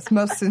in the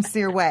most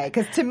sincere way.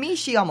 Because to me,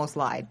 she almost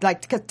lied.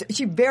 Like, because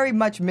she very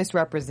much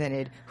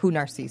misrepresented who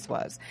Narcisse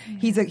was.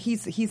 Yeah.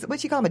 He's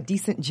what you call him, a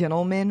decent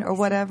gentleman or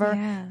whatever.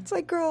 Yeah. It's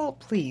like, girl,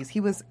 please. He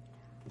was,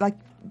 like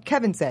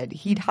Kevin said,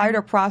 he'd hired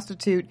a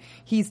prostitute.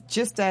 He's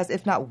just as,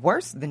 if not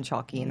worse than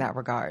Chalky in that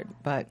regard.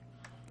 But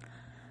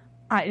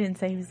I didn't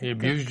say he was. He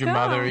abused your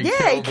mother.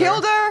 He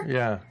killed her.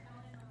 Yeah.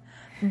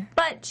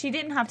 But she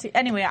didn't have to.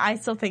 Anyway, I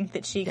still think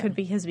that she could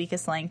be his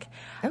weakest link.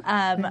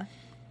 Okay.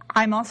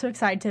 I'm also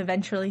excited to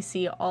eventually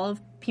see all of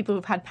people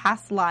who've had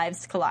past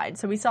lives collide.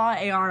 So we saw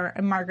AR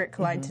and Margaret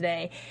collide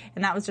today,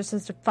 and that was just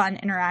a fun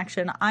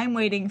interaction. I'm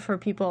waiting for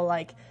people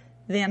like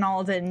Van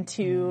Alden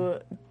to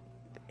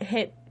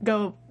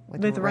go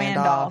with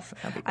Randolph.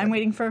 I'm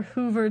waiting for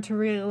Hoover to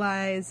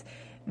realize...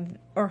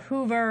 or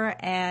Hoover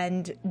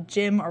and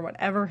Jim, or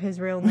whatever his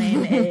real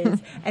name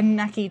is, and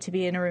Nucky to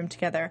be in a room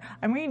together.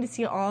 I'm waiting to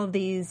see all of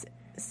these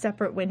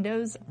separate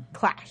windows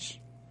clash.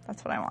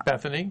 That's what I want.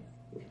 Bethany?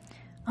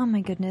 Oh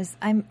my goodness.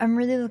 I'm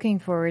really looking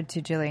forward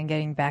to Jillian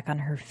getting back on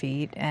her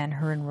feet and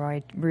her and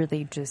Roy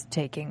really just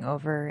taking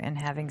over and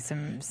having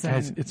some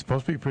Guys, it's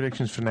supposed to be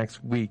predictions for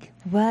next week.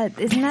 What?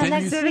 Isn't that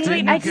next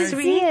week? I didn't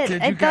see it.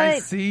 Did you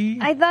guys see?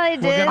 I thought I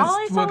did. All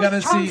I saw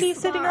was Chalky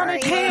sitting on a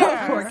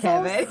chair. Poor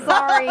Kevin.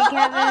 Sorry,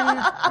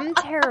 Kevin. I'm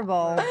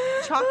terrible.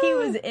 Chalky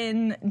was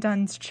in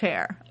Dunn's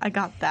chair. I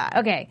got that.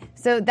 Okay,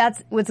 so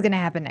that's what's going to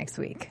happen next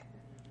week.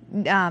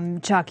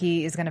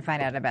 Chalky is going to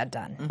find out about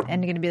Dunn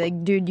and going to be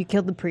like, dude, you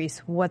killed the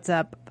priest. What's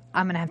up?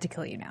 I'm going to have to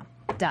kill you now.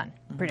 Done.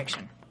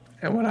 Prediction.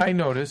 And what I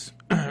notice,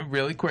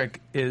 really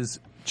quick, is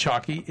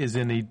Chalky is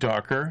in a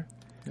darker,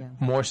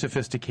 more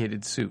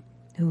sophisticated suit.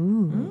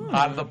 Ooh.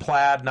 Out of the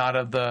plaid, not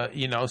of the,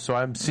 so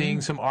I'm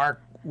seeing some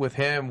arc with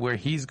him where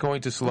he's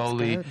going to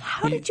slowly...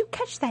 How did you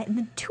catch that in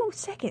the 2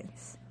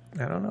 seconds?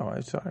 I don't know. I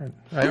saw it.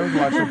 I always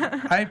watch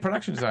it. I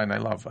production design. I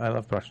love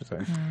production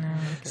design.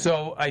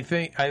 So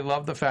I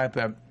love the fact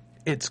that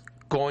it's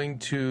going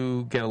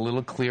to get a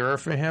little clearer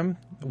for him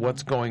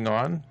what's going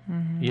on.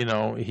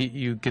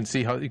 You can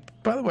see how.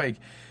 By the way,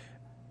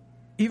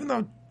 even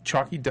though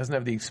Chalky doesn't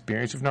have the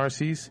experience of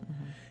Narcisse,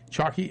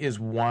 Chalky is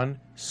one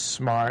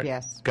smart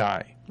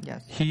guy.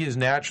 Yes, he is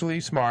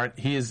naturally smart.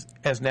 He is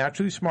as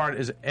naturally smart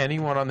as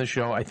anyone on the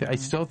show. I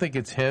still think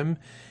it's him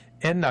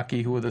and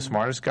Nucky who are the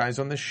smartest guys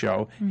on the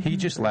show. He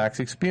just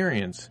lacks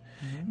experience,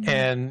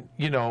 and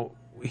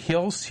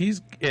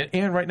he's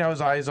right now his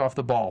eye is off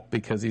the ball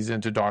because he's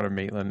into Donna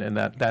Maitland, and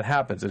that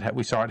happens.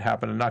 We saw it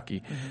happen to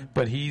Nucky,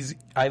 but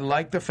I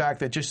like the fact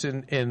that just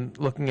in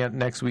looking at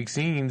next week's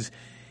scenes,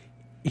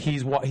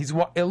 he's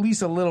at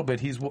least a little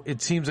bit.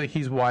 It seems like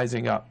he's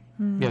wising up.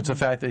 It's the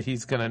fact that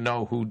he's going to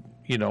know who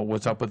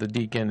what's up with the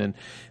deacon, and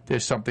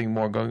there's something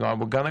more going on.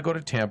 We're going to go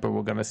to Tampa.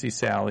 We're going to see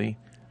Sally.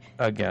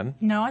 again.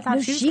 No, I thought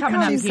No, she was she coming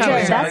up comes here. to-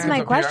 Sorry, That's I my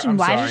was up question. here. I'm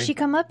Why sorry. does she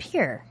come up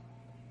here?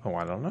 Oh,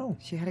 I don't know.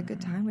 She had a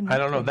good time with I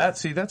don't know.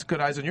 Nikki. That's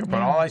good eyes on your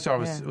part. All I saw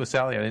was, Yeah. was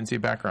Sally. I didn't see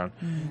background.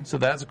 So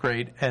that's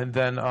great. And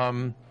then,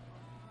 we're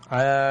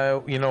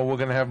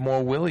going to have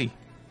more Willie.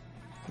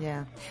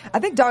 Yeah. I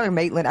think Darla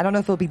Maitland, I don't know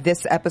if it'll be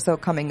this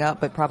episode coming up,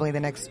 but probably the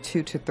next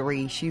 2 to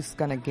 3, she's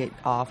going to get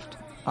offed.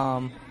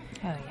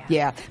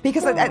 Yeah,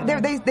 because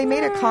they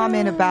made a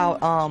comment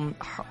about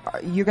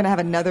you're going to have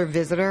another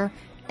visitor,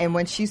 and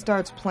when she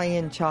starts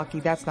playing Chalky,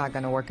 that's not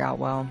going to work out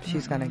well.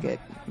 She's going to get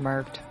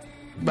murked.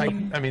 Like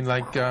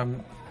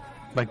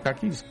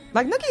Becky's.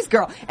 Like Nuki's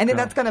girl. And then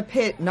Girl. that's going to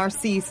pit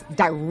Narcisse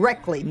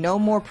directly. No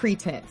more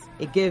pretense.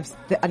 It gives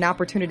an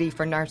opportunity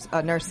for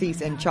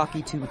Narcisse and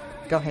Chalky to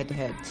go head to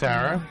head.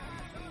 Sarah,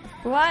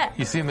 What?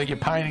 you seem like you're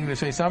pining to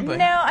say something.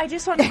 No, I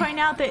just want to point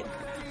out that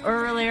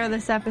earlier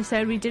this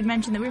episode we did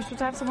mention that we were supposed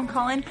to have someone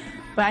call in,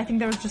 but I think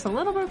there was just a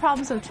little bit of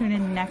problem. So tune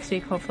in next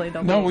week. Hopefully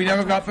they'll. No, be we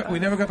never got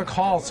the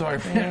call. So I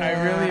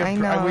really, I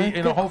know.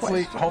 Good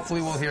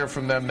hopefully we'll hear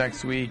from them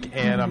next week.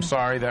 And I'm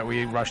sorry that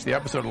we rushed the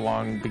episode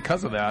along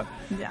because of that.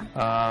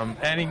 Yeah.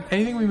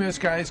 Anything we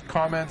missed, guys?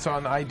 Comments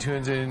on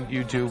iTunes and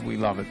YouTube, we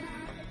love it.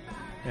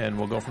 And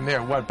we'll go from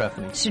there. What,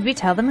 Bethany? Should we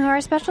tell them who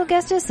our special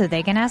guest is so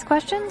they can ask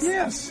questions?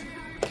 Yes.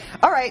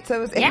 All right, so it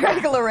was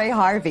Eric LeRae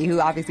Harvey,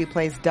 who obviously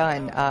plays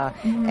Dunn,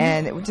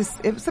 and it was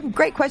some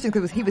great questions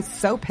because he was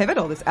so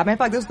pivotal. I feel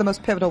like this is the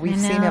most pivotal we've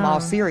seen him all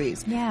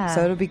series. Yeah.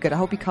 So it'll be good. I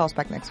hope he calls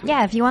back next week.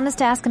 Yeah, if you want us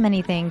to ask him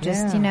anything,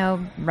 just,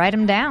 write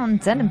him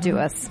down, send him to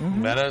us.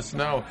 Let us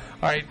know.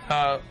 All right,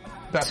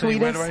 Bethany,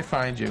 Tweet where us. do I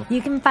find you?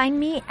 You can find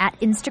me at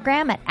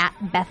Instagram at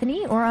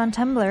Bethany or on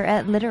Tumblr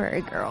at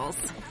Literary Girls.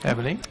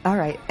 Ebony? All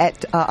right,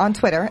 on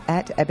Twitter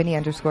at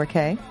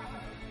Ebony_K.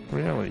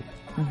 Really?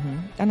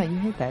 I know you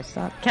hate that.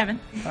 Stop. Kevin.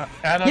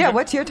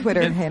 What's your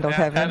Twitter handle,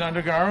 Kevin? At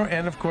Undergaro,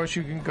 and of course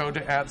you can go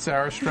to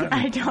 @Sarah Stratton.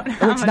 I don't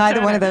know. Which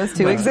neither one of those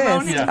two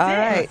exist. Yeah. All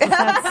right.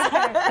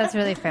 That's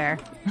really fair.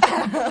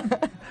 All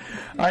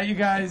right, you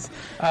guys,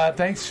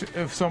 thanks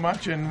so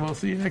much, and we'll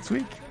see you next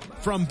week.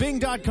 From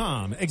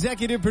Bing.com,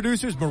 executive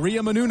producers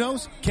Maria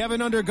Menounos,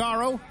 Kevin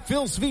Undergaro,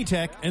 Phil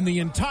Svitek, and the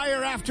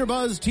entire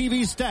AfterBuzz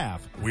TV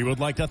staff, we would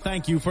like to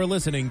thank you for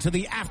listening to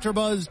the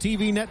AfterBuzz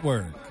TV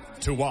network.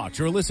 To watch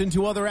or listen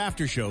to other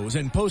after shows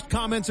and post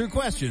comments or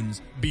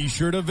questions, be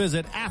sure to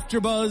visit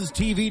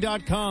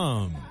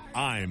AfterBuzzTV.com.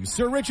 I'm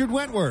Sir Richard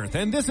Wentworth,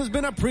 and this has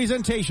been a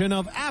presentation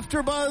of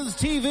AfterBuzz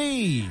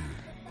TV.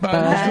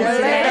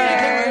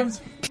 Bye.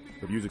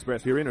 The views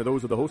expressed herein are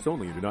those of the hosts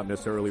only and do not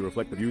necessarily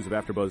reflect the views of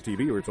AfterBuzz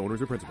TV or its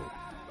owners or principals.